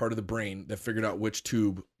measure the part of the brain that figured out which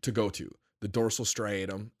tube to go to, the dorsal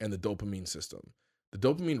striatum and the dopamine system. The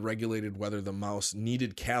dopamine regulated whether the mouse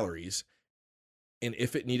needed calories, and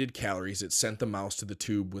if it needed calories, it sent the mouse to the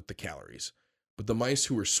tube with the calories. But the mice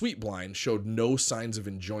who were sweet blind showed no signs of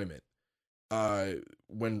enjoyment.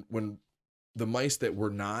 When the mice that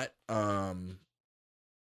were not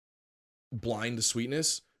blind to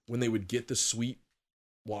sweetness, when they would get the sweet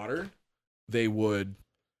water, they would.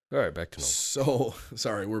 All right, back to normal. So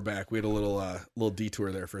sorry, we're back. We had a little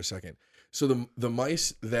detour there for a second. So the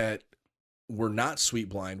mice that were not sweet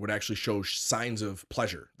blind would actually show signs of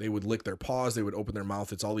pleasure. They would lick their paws, they would open their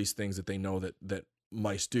mouth. It's all these things that they know that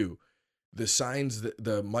mice do. The signs that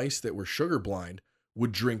the mice that were sugar blind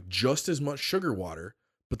would drink just as much sugar water,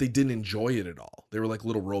 but they didn't enjoy it at all. They were like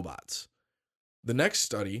little robots. The next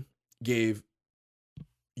study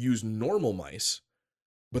used normal mice,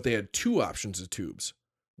 but they had 2 options of tubes.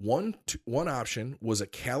 One option was a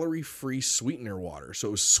calorie-free sweetener water. So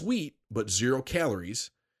it was sweet, but 0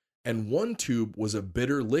 calories. And one tube was a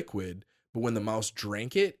bitter liquid, but when the mouse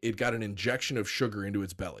drank it, it got an injection of sugar into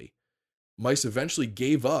its belly. Mice eventually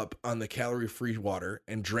gave up on the calorie-free water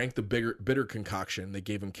and drank the bitter concoction that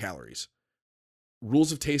gave them calories.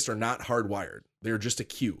 Rules of taste are not hardwired. They're just a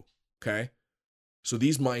cue, okay? So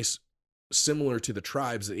these mice, similar to the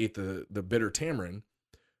tribes that ate the bitter tamarind,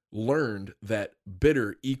 learned that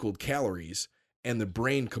bitter equaled calories, and the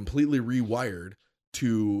brain completely rewired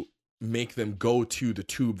to make them go to the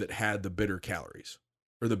tube that had the bitter calories,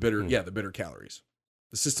 or the bitter calories.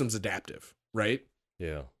 The system's adaptive, right?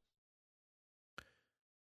 Yeah.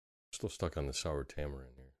 Still stuck on the sour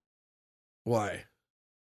tamarind here. Why?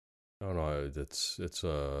 I don't know. It's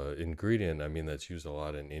a ingredient. I mean, that's used a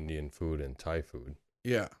lot in Indian food and Thai food.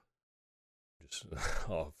 Yeah. Just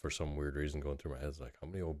for some weird reason going through my head, it's like, how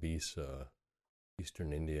many obese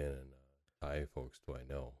Eastern Indian and Thai folks do I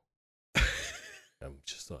know? I'm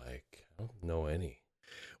just like, I don't know any.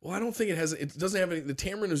 Well, I don't think it doesn't have any. The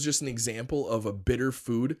tamarind is just an example of a bitter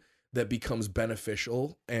food that becomes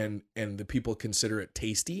beneficial and the people consider it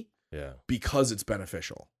tasty. Yeah. Because it's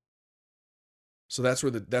beneficial. So that's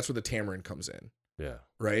where the tamarind comes in. Yeah.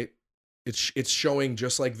 Right? It's showing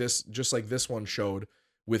just like this one showed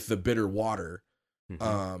with the bitter water,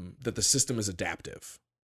 that the system is adaptive.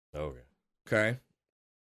 Okay. Okay.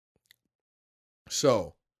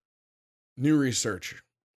 So, new research.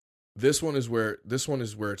 This one is where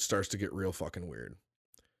it starts to get real fucking weird.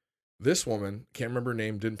 This woman, can't remember her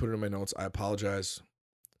name, didn't put it in my notes. I apologize.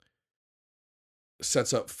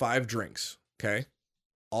 Sets up 5 drinks. Okay.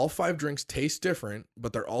 All 5 drinks taste different,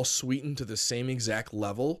 but they're all sweetened to the same exact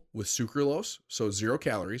level with sucralose. So 0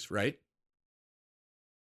 calories, right?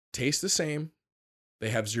 Taste the same. They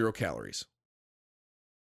have 0 calories.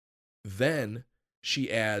 Then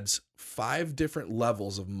she adds 5 different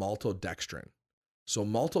levels of maltodextrin. So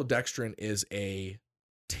maltodextrin is a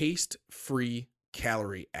taste-free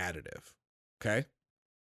calorie additive. Okay?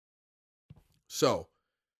 So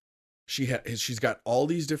she's got all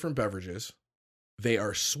these different beverages. They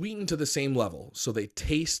are sweetened to the same level, so they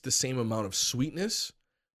taste the same amount of sweetness,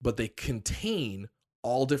 but they contain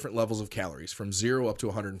all different levels of calories from 0 up to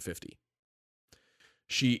 150.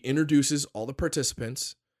 She introduces all the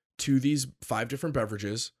participants to these 5 different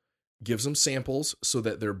beverages, gives them samples so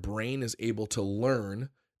that their brain is able to learn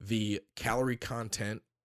the calorie content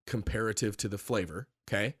comparative to the flavor,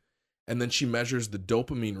 okay? And then she measures the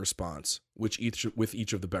dopamine response with each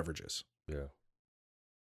of the beverages. Yeah.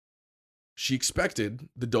 She expected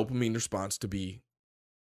the dopamine response to be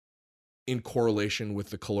in correlation with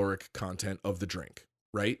the caloric content of the drink,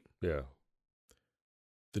 right? Yeah.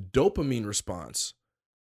 The dopamine response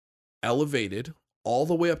elevated all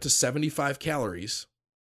the way up to 75 calories,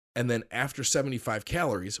 and then after 75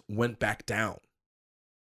 calories, went back down.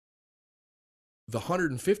 the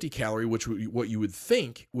 150 calorie, which what you would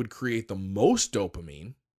think would create the most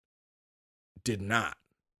dopamine, did not.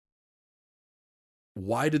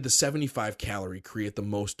 Why did the 75 calorie create the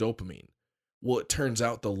most dopamine? Well, it turns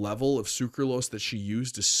out the level of sucralose that she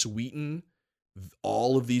used to sweeten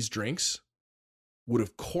all of these drinks would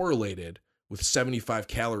have correlated with 75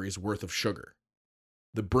 calories worth of sugar.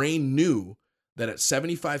 The brain knew that at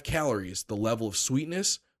 75 calories, the level of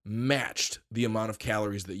sweetness matched the amount of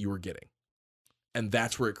calories that you were getting. And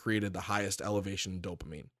that's where it created the highest elevation in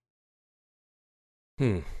dopamine.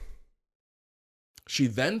 She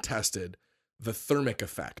then tested the thermic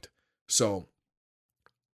effect. So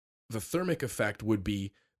the thermic effect would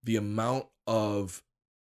be the amount of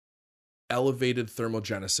elevated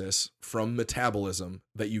thermogenesis from metabolism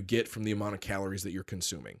that you get from the amount of calories that you're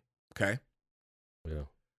consuming. Okay? Yeah.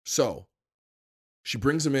 So she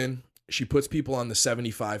brings them in. She puts people on the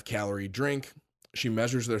 75 calorie drink. She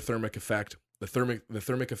measures their thermic effect. The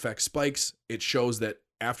thermic effect spikes. It shows that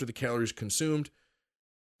after the calories consumed,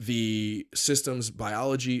 the system's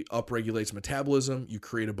biology upregulates metabolism. You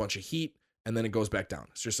create a bunch of heat, and then it goes back down.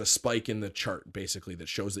 It's just a spike in the chart, basically, that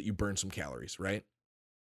shows that you burn some calories, right?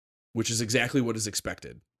 Which is exactly what is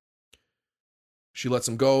expected. She lets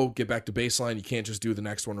them go, get back to baseline. You can't just do the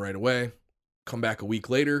next one right away. Come back a week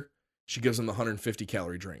later, she gives them the 150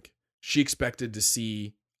 calorie drink. She expected to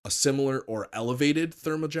see a similar or elevated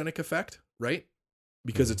thermogenic effect, right?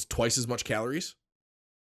 Because it's twice as much calories.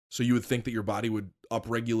 So you would think that your body would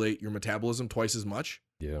upregulate your metabolism twice as much.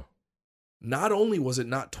 Yeah. Not only was it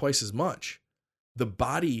not twice as much, the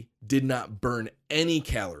body did not burn any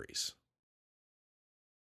calories.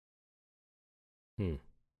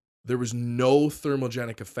 There was no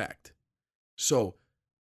thermogenic effect. So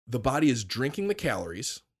the body is drinking the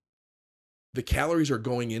calories. The calories are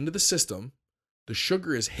going into the system. The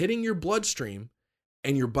sugar is hitting your bloodstream,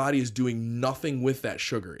 and your body is doing nothing with that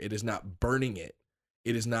sugar. It is not burning it.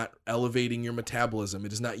 It is not elevating your metabolism.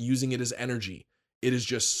 It is not using it as energy. It is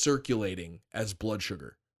just circulating as blood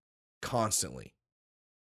sugar constantly.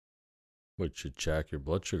 Which should jack your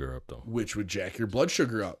blood sugar up, though. Which would jack your blood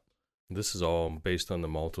sugar up. This is all based on the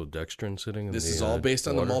maltodextrin sitting in This the is all based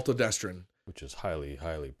on the water, maltodextrin. which is highly,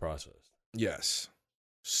 highly processed. Yes.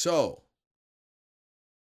 So,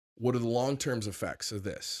 what are the long-term effects of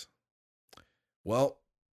this? Well,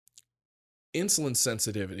 insulin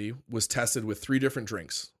sensitivity was tested with 3 different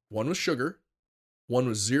drinks. One was sugar, one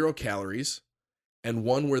was 0 calories, and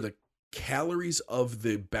one where the calories of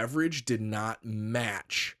the beverage did not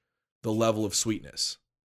match the level of sweetness.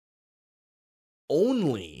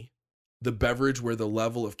 Only the beverage where the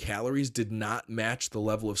level of calories did not match the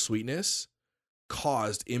level of sweetness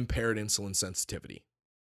caused impaired insulin sensitivity.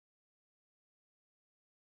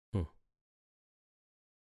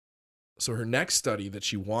 So her next study that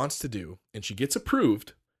she wants to do, and she gets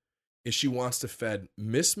approved, is she wants to fed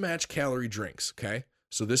mismatched calorie drinks, okay?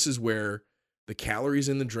 So this is where the calories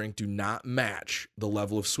in the drink do not match the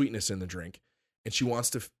level of sweetness in the drink, and she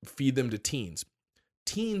wants to feed them to teens.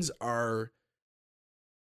 Teens are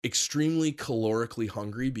extremely calorically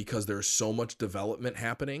hungry because there's so much development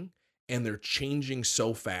happening, and they're changing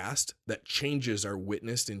so fast that changes are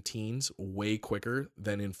witnessed in teens way quicker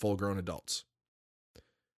than in full-grown adults.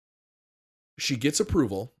 She gets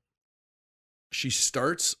approval. She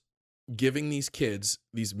starts giving these kids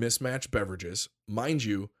these mismatched beverages. Mind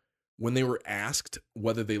you, when they were asked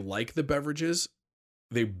whether they like the beverages,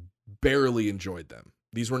 they barely enjoyed them.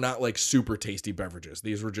 These were not like super tasty beverages.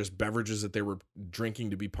 These were just beverages that they were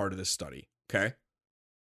drinking to be part of this study. Okay.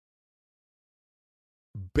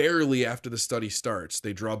 Barely after the study starts,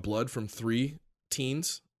 they draw blood from 3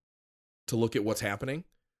 teens to look at what's happening.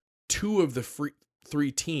 2 of the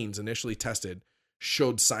 3 teens initially tested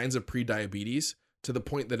showed signs of prediabetes to the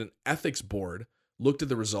point that an ethics board looked at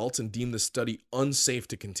the results and deemed the study unsafe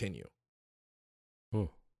to continue.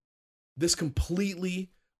 This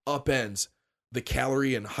completely upends the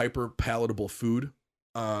calorie and hyperpalatable food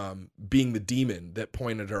being the demon that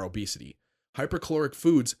pointed at our obesity. Hypercaloric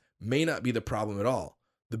foods may not be the problem at all.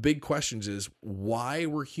 The big question is, why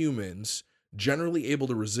were humans generally able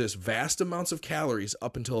to resist vast amounts of calories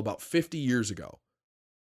up until about 50 years ago?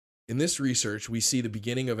 In this research, we see the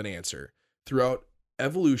beginning of an answer. Throughout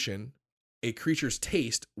evolution, a creature's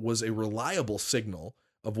taste was a reliable signal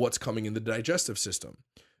of what's coming in the digestive system.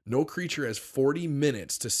 No creature has 40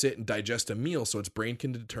 minutes to sit and digest a meal so its brain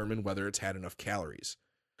can determine whether it's had enough calories.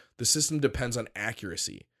 The system depends on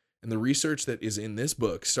accuracy, and the research that is in this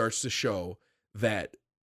book starts to show that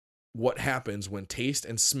what happens when taste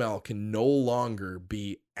and smell can no longer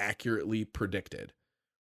be accurately predicted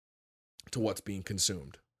to what's being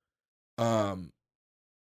consumed.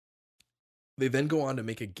 They then go on to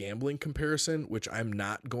make a gambling comparison, which I'm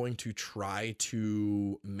not going to try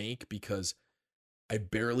to make because I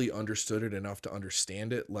barely understood it enough to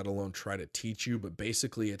understand it, let alone try to teach you. But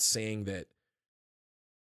basically, it's saying that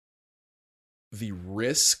the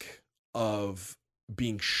risk of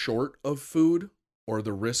being short of food or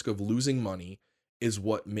the risk of losing money is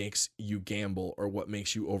what makes you gamble or what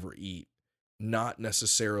makes you overeat. Not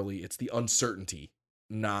necessarily, it's the uncertainty,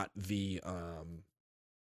 not the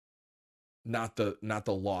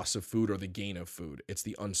loss of food or the gain of food. It's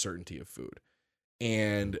the uncertainty of food.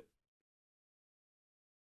 And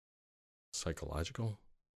Psychological?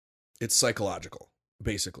 it's psychological,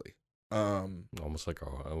 basically. Almost like a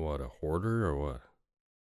hoarder or what?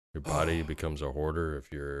 Your body becomes a hoarder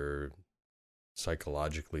if you're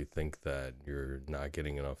psychologically think that you're not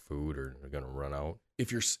getting enough food or you're going to run out.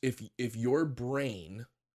 If your brain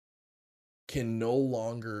can no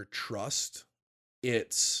longer trust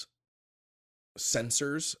its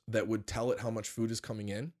sensors that would tell it how much food is coming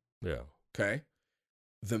in, Yeah. okay?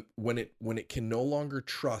 When it can no longer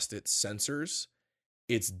trust its sensors,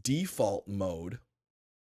 its default mode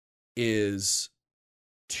is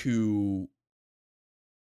to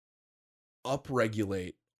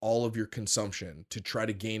upregulate all of your consumption to try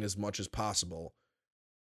to gain as much as possible,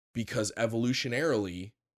 because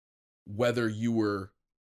evolutionarily, whether you were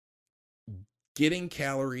getting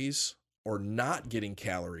calories or not getting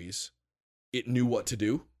calories, it knew what to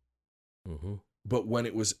do. Mm-hmm. But when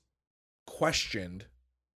it was questioned,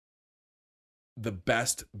 the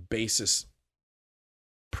best basis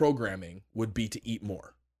programming would be to eat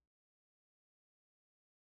more.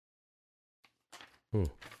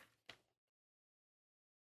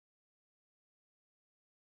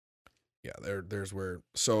 Yeah, there's where,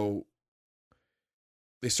 so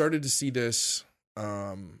they started to see this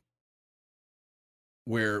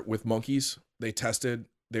where with monkeys,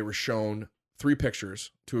 they were shown 3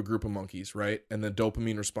 pictures to a group of monkeys, right? And the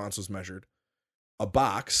dopamine response was measured. A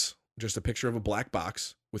box, just a picture of a black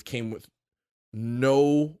box came with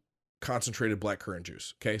no concentrated blackcurrant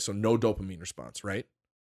juice. Okay, so no dopamine response, right?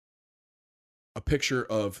 A picture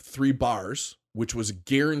of 3 bars, which was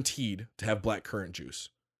guaranteed to have blackcurrant juice,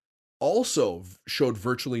 also showed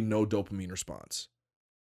virtually no dopamine response.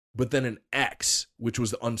 But then an X, which was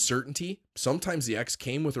the uncertainty. Sometimes the X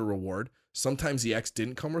came with a reward. Sometimes the X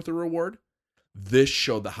didn't come with a reward. This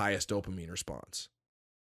showed the highest dopamine response.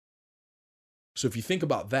 So if you think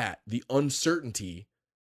about that, the uncertainty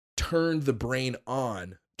turned the brain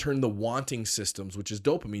on, turned the wanting systems, which is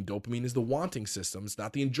dopamine. Dopamine is the wanting system. It's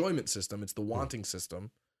not the enjoyment system. It's the wanting system.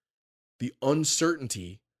 The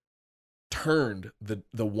uncertainty turned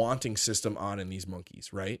the wanting system on in these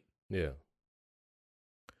monkeys, right? Yeah.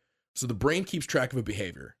 So the brain keeps track of a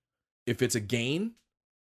behavior. If it's a gain,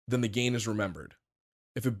 then the gain is remembered.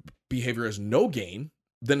 If a behavior has no gain,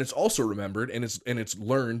 then it's also remembered, and it's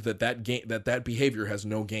learned that behavior has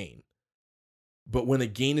no gain. But when the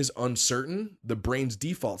gain is uncertain, the brain's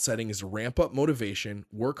default setting is to ramp up motivation,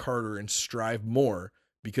 work harder, and strive more,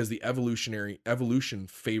 because the evolution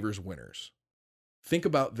favors winners. Think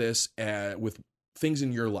about this with things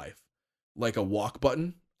in your life, like a walk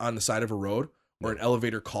button on the side of a road, or an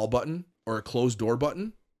elevator call button, or a closed door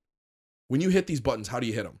button. When you hit these buttons, how do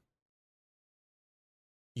you hit them?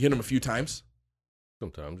 You hit them a few times.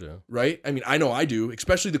 Sometimes, yeah. Right? I mean, I know I do,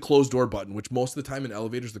 especially the closed door button, which most of the time in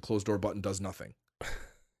elevators, the closed door button does nothing.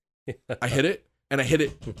 I hit it, and I hit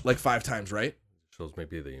it like 5 times, right? Shows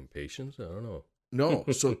maybe the impatience. I don't know. No.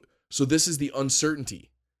 So this is the uncertainty.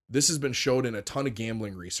 This has been showed in a ton of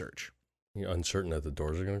gambling research. You're uncertain that the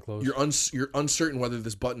doors are going to close? You're uncertain whether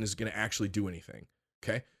this button is going to actually do anything.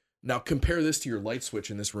 Okay? Now compare this to your light switch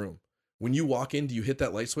in this room. When you walk in, do you hit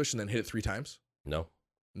that light switch and then hit it 3 times? No.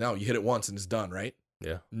 No, you hit it once and it's done, right?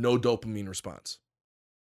 Yeah. No dopamine response.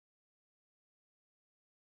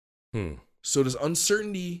 So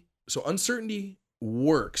uncertainty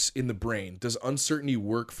works in the brain. Does uncertainty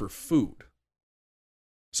work for food?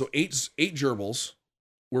 So eight gerbils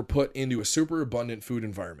were put into a super abundant food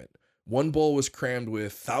environment. One bowl was crammed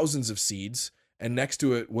with thousands of seeds, and next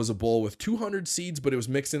to it was a bowl with 200 seeds, but it was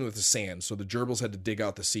mixed in with the sand. So the gerbils had to dig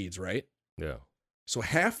out the seeds, right? Yeah. So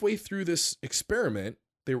halfway through this experiment,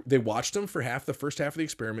 they watched them for the first half of the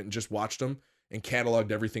experiment and just watched them and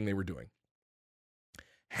cataloged everything they were doing.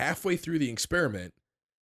 Halfway through the experiment,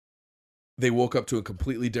 they woke up to a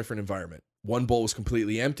completely different environment. One bowl was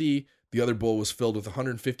completely empty. The other bowl was filled with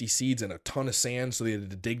 150 seeds and a ton of sand, so they had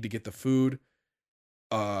to dig to get the food.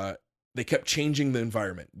 They kept changing the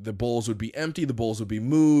environment. The bowls would be empty. The bowls would be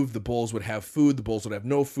moved. The bowls would have food. The bowls would have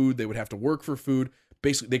no food. They would have to work for food.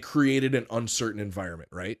 Basically, they created an uncertain environment,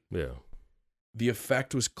 right? Yeah. The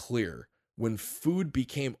effect was clear. when food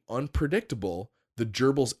became unpredictable, the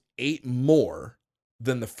gerbils ate more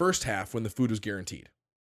than the first half when the food was guaranteed.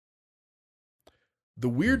 The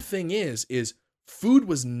weird thing is food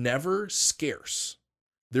was never scarce.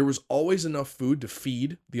 There was always enough food to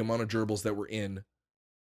feed the amount of gerbils that were in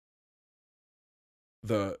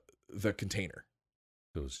the container.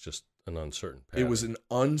 It was just an uncertain pattern. It was an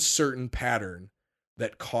uncertain pattern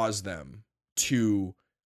that caused them to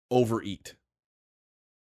overeat.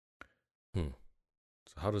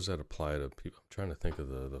 So how does that apply to people? I'm trying to think of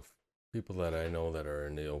the people that I know that are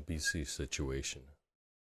in the obesity situation.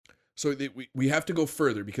 So we have to go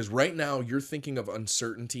further, because right now you're thinking of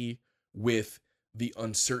uncertainty with the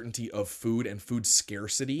uncertainty of food and food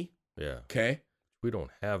scarcity. Yeah. Okay? We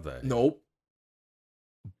don't have that. Nope.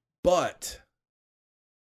 But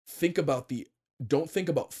don't think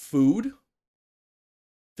about food.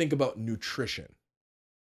 Think about nutrition.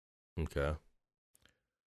 Okay.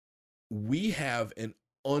 We have an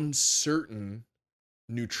uncertain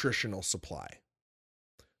nutritional supply.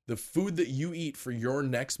 The food that you eat for your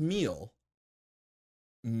next meal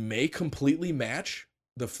may completely match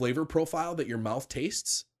the flavor profile that your mouth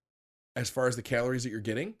tastes as far as the calories that you're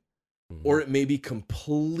getting, or it may be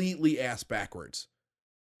completely ass backwards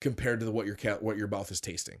compared to what your mouth is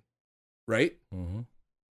tasting, right? Mm-hmm.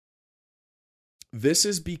 This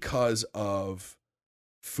is because of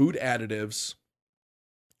food additives,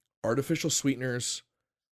 artificial sweeteners,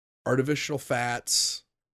 artificial fats.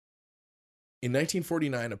 In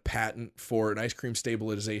 1949, a patent for an ice cream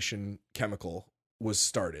stabilization chemical was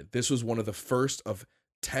started. This was one of the first of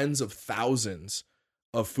tens of thousands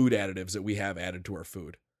of food additives that we have added to our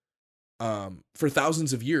food. For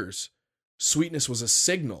thousands of years, sweetness was a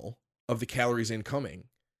signal of the calories incoming.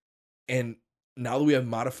 And now that we have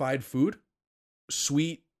modified food,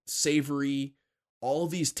 sweet, savory, all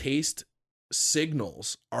of these taste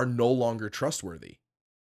signals are no longer trustworthy.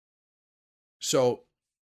 So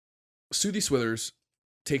Soothie Swithers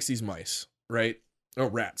takes these mice, right? Oh,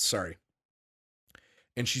 rats, sorry.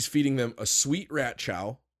 And she's feeding them a sweet rat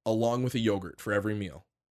chow along with a yogurt for every meal,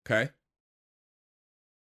 okay?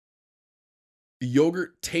 The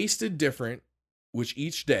yogurt tasted different, which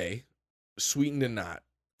each day, sweetened and not.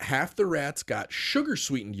 Half the rats got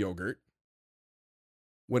sugar-sweetened yogurt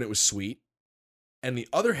when it was sweet, and the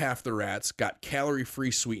other half the rats got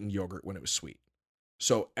calorie-free sweetened yogurt when it was sweet.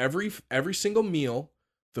 So every single meal,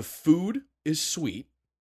 the food is sweet,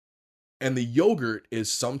 and the yogurt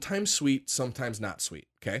is sometimes sweet, sometimes not sweet,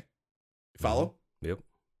 okay? Follow? Yep.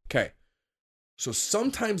 Okay. So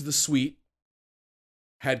sometimes the sweet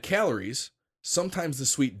had calories, sometimes the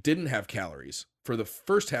sweet didn't have calories for the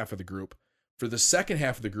first half of the group. For the second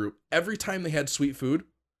half of the group, every time they had sweet food,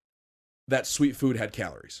 that sweet food had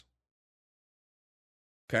calories.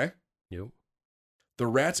 Okay? Yep. The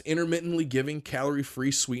rats intermittently giving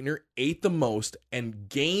calorie-free sweetener ate the most and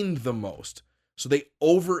gained the most. So they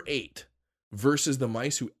overate versus the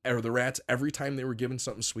mice or the rats, every time they were given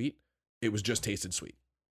something sweet, it was just tasted sweet.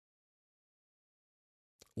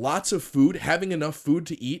 Lots of food, having enough food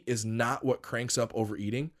to eat is not what cranks up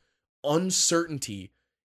overeating. Uncertainty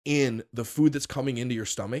in the food that's coming into your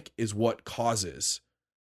stomach is what causes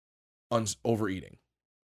overeating.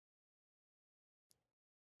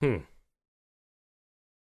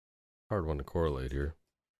 Hard one to correlate here.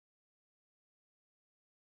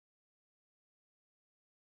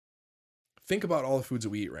 Think about all the foods that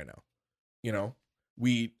we eat right now. You know,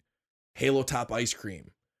 we eat Halo Top ice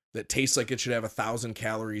cream that tastes like it should have 1,000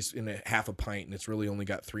 calories in a half a pint, and it's really only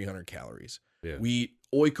got 300 calories. Yeah. We eat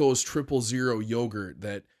Oiko's 000 yogurt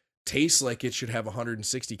that tastes like it should have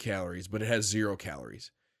 160 calories, but it has 0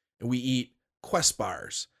 calories. And we eat Quest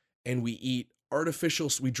bars, and we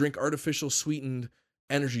drink artificial sweetened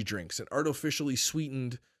energy drinks and artificially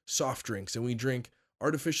sweetened soft drinks, and we drink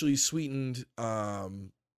artificially sweetened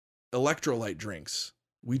electrolyte drinks.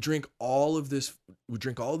 We drink all of these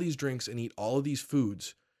drinks and eat all of these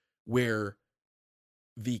foods where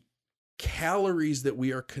the calories that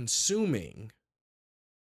we are consuming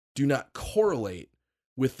do not correlate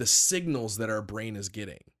with the signals that our brain is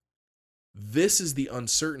getting. This is the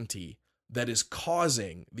uncertainty that is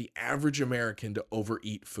causing the average American to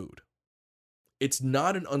overeat food. It's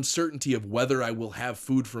not an uncertainty of whether I will have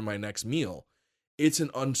food for my next meal. It's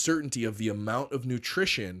an uncertainty of the amount of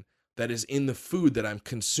nutrition that is in the food that I'm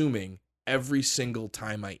consuming every single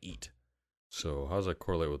time I eat. So how does that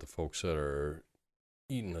correlate with the folks that are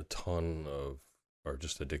eating a ton of, or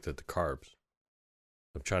just addicted to carbs?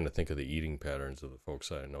 I'm trying to think of the eating patterns of the folks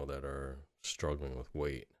that I know that are struggling with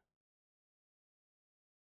weight.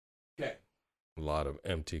 Okay. A lot of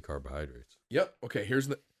empty carbohydrates. Yep. Okay.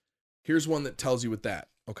 Here's one that tells you with that.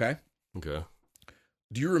 Okay. Okay.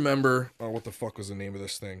 Do you remember, what the fuck was the name of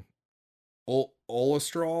this thing?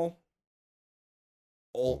 Olestrol?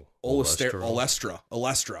 Olestra.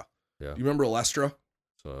 Yeah. Do you remember Olestra?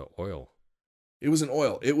 It's oil. It was an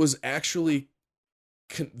oil. It was actually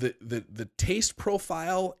the taste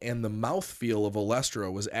profile and the mouthfeel of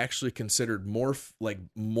Olestra was actually considered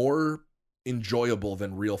more enjoyable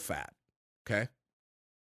than real fat. Okay.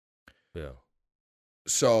 Yeah.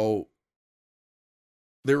 So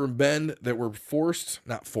there were men that were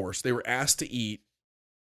they were asked to eat,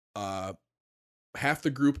 half the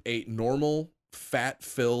group ate normal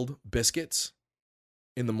fat-filled biscuits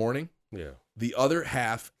in the morning. Yeah. The other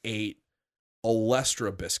half ate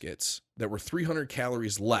Olestra biscuits that were 300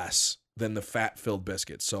 calories less than the fat-filled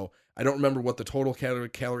biscuits. So I don't remember what the total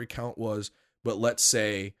calorie count was, but let's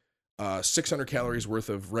say 600 calories worth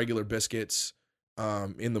of regular biscuits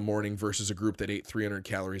in the morning versus a group that ate 300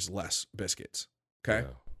 calories less biscuits. Okay.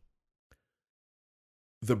 Yeah.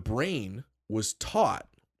 The brain was taught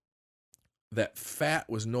that fat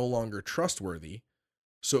was no longer trustworthy,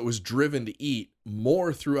 so it was driven to eat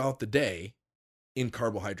more throughout the day in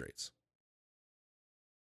carbohydrates.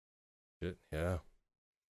 Shit. Yeah.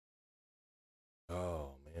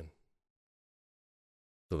 Oh, man.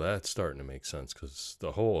 So that's starting to make sense because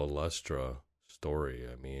the whole Olestra story,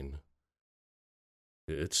 I mean,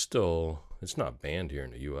 it's not banned here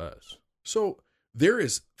in the U.S. So there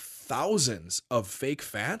is thousands of fake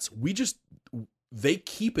fats. They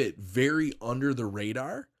keep it very under the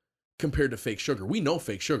radar compared to fake sugar. We know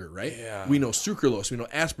fake sugar, right? Yeah. We know sucralose, we know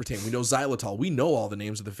aspartame, we know xylitol. We know all the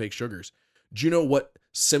names of the fake sugars. Do you know what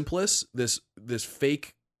Simplus, this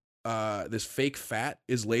fake fat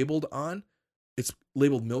is labeled on? It's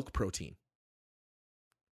labeled milk protein.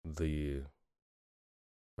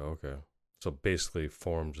 Okay. So basically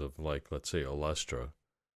forms of, like, let's say Olestra.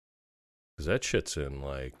 Because that shit's in,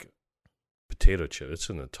 like, potato chip. It's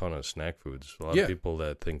in a ton of snack foods. A lot of people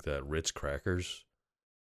that think that Ritz crackers.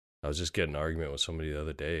 I was just getting an argument with somebody the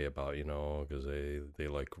other day about, because they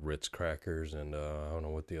like Ritz crackers and I don't know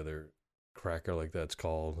what the other cracker like that's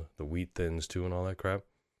called. The wheat thins too and all that crap.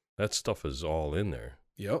 That stuff is all in there.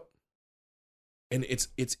 Yep. And it's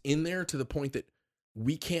in there to the point that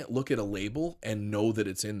we can't look at a label and know that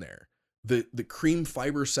it's in there. The cream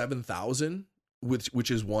fiber 7000,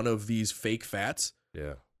 which is one of these fake fats.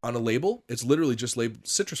 Yeah. On a label, it's literally just labeled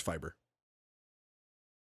citrus fiber.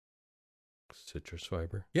 Citrus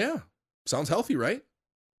fiber? Yeah. Sounds healthy, right?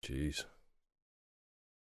 Jeez.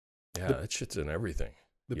 Yeah, that shit's in everything.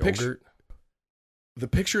 The Yogurt? The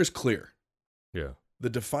picture is clear. Yeah. The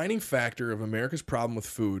defining factor of America's problem with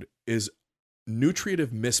food is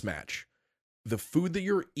nutritive mismatch. The food that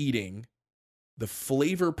you're eating, the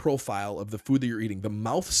flavor profile of the food that you're eating, the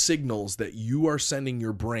mouth signals that you are sending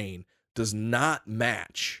your brain does not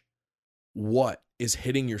match what is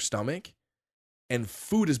hitting your stomach, and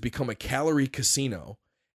food has become a calorie casino,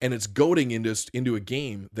 and it's goading into a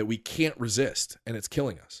game that we can't resist, and it's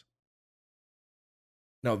killing us.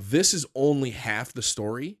 Now, this is only half the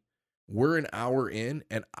story. We're an hour in,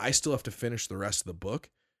 and I still have to finish the rest of the book.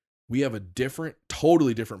 We have a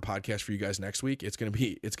totally different podcast for you guys next week. It's gonna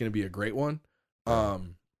be a great one. But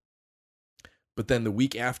then the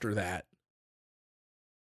week after that,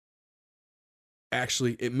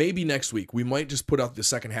 actually, it may be next week. We might just put out the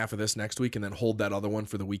second half of this next week and then hold that other one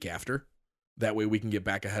for the week after. That way we can get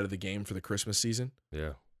back ahead of the game for the Christmas season.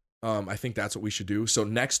 Yeah. I think that's what we should do. So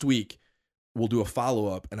next week, we'll do a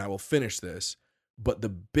follow-up and I will finish this. But the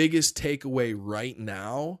biggest takeaway right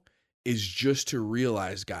now is just to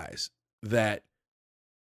realize, guys, that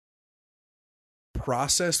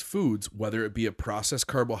processed foods, whether it be a processed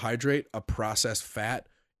carbohydrate, a processed fat,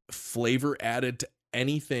 flavor added to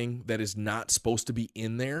anything that is not supposed to be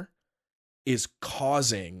in there, is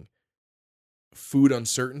causing food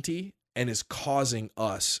uncertainty and is causing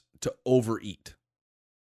us to overeat.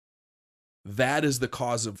 That is the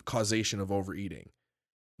causation of overeating.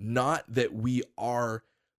 Not that we are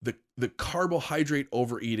the carbohydrate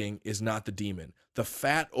overeating is not the demon. The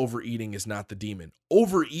fat overeating is not the demon.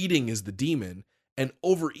 Overeating is the demon, and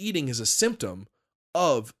overeating is a symptom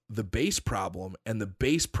of the base problem, and the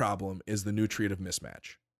base problem is the nutritive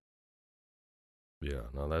mismatch. Yeah,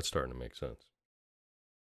 no, that's starting to make sense.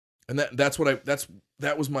 And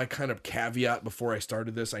that was my kind of caveat before I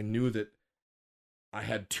started this. I knew that I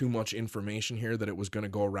had too much information here, that it was going to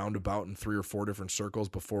go roundabout in 3 or 4 different circles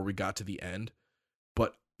before we got to the end.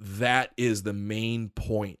 But that is the main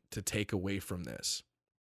point to take away from this.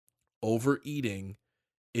 Overeating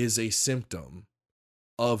is a symptom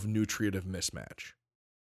of nutritive mismatch.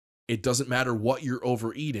 It doesn't matter what you're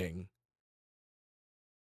overeating.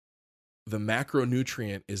 the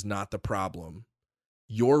macronutrient is not the problem.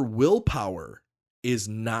 Your willpower is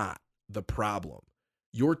not the problem.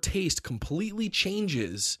 Your taste completely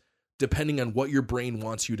changes depending on what your brain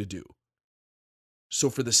wants you to do. So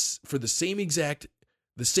for the same exact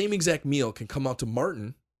meal can come out to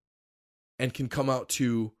Martin and can come out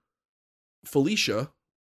to Felicia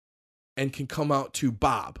and can come out to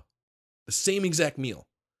Bob. The same exact meal.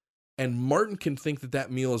 And Martin can think that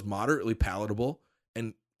that meal is moderately palatable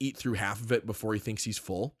and eat through half of it before he thinks he's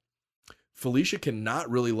full. Felicia can not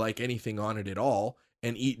really like anything on it at all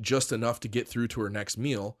and eat just enough to get through to her next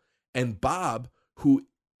meal. And Bob, who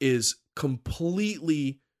is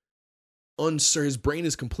completely uncertain, his brain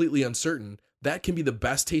is completely uncertain, that can be the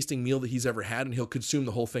best tasting meal that he's ever had, and he'll consume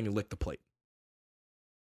the whole thing and lick the plate,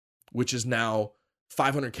 which is now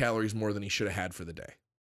 500 calories more than he should have had for the day.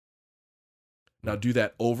 Now do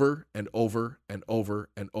that over and over and over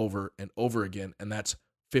and over and over again, and that's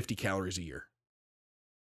 50 calories a year.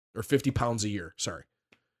 Or 50 pounds a year, sorry.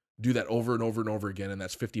 Do that over and over and over again, and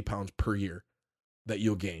that's 50 pounds per year that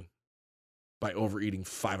you'll gain by overeating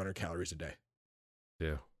 500 calories a day.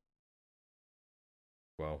 Yeah.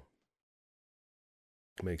 Wow.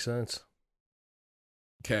 Makes sense.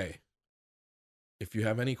 Okay. If you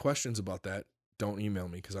have any questions about that, don't email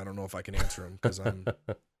me because I don't know if I can answer them because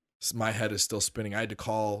my head is still spinning. I had to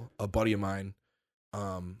call a buddy of mine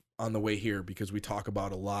on the way here because we talk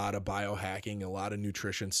about a lot of biohacking, a lot of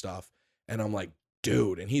nutrition stuff. And I'm like,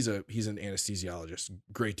 dude, and he's an anesthesiologist,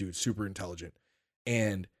 great dude, super intelligent.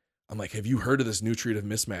 And I'm like, have you heard of this nutritive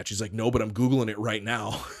mismatch? He's like, no, but I'm Googling it right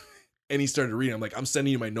now. And he started reading. I'm like, I'm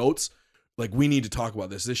sending you my notes. Like, we need to talk about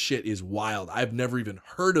this. This shit is wild. I've never even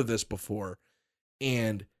heard of this before.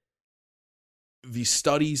 And the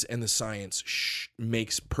studies and the science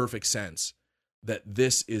makes perfect sense that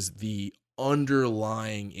this is the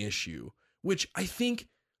underlying issue, which I think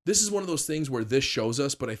this is one of those things where this shows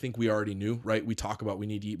us, but I think we already knew, right? We talk about we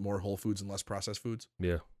need to eat more whole foods and less processed foods.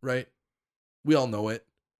 Yeah. Right? We all know it.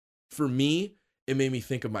 For me, it made me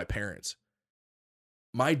think of my parents.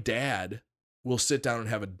 My dad will sit down and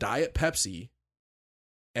have a Diet Pepsi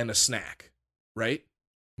and a snack, right?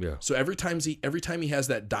 Yeah. So every time he has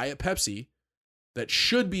that Diet Pepsi that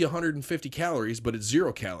should be 150 calories, but it's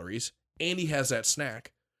 0 calories, and he has that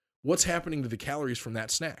snack, what's happening to the calories from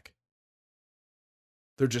that snack?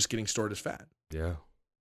 They're just getting stored as fat. Yeah.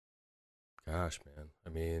 Gosh, man. I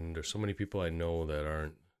mean, there's so many people I know that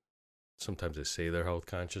aren't, sometimes they say they're health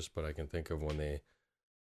conscious, but I can think of when they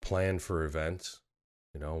plan for events,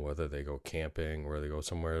 you know, whether they go camping or they go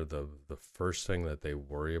somewhere, the first thing that they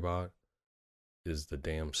worry about is the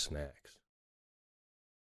damn snacks.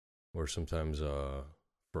 Or sometimes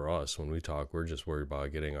for us, when we talk, we're just worried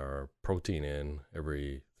about getting our protein in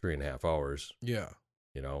every 3.5 hours. Yeah.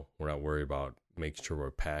 You know, we're not worried about making sure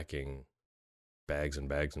we're packing bags and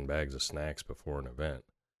bags and bags of snacks before an event.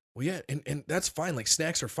 Well, yeah, and that's fine. Like,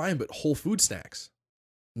 snacks are fine, but whole food snacks.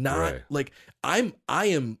 Not Right. like I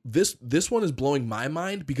am this one is blowing my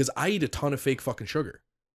mind because I eat a ton of fake fucking sugar.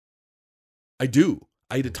 I do.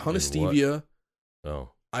 I eat a ton of In stevia. what?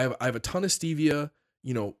 Oh. I have a ton of stevia.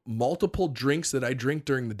 You know, multiple drinks that I drink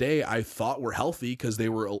during the day I thought were healthy because they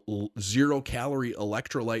were 0 calorie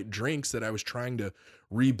electrolyte drinks that I was trying to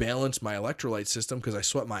rebalance my electrolyte system because I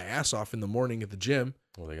sweat my ass off in the morning at the gym.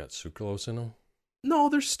 Well, they got sucralose in them? No,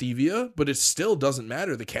 there's stevia, but it still doesn't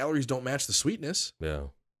matter. The calories don't match the sweetness. Yeah.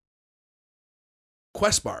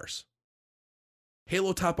 Quest bars,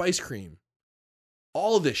 Halo Top ice cream,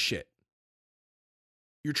 all of this shit.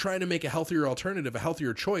 You're trying to make a healthier alternative, a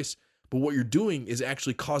healthier choice, but what you're doing is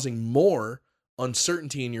actually causing more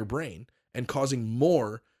uncertainty in your brain and causing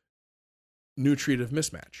more nutritive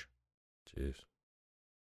mismatch. Jeez.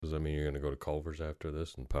 Does that mean you're going to go to Culver's after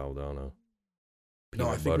this and pile down a No, peanut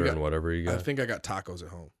I think butter we got, and whatever you got? I think I got tacos at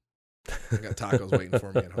home. I got tacos waiting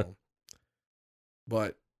for me at home.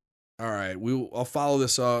 But all right, I'll follow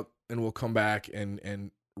this up and we'll come back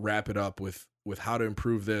and wrap it up with how to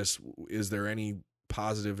improve this. Is there any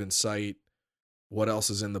positive insight? What else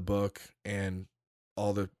is in the book? And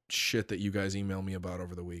all the shit that you guys email me about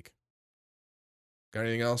over the week. Got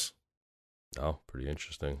anything else? Oh, pretty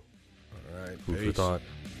interesting. All right. Food for Peace. thought.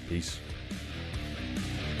 Peace.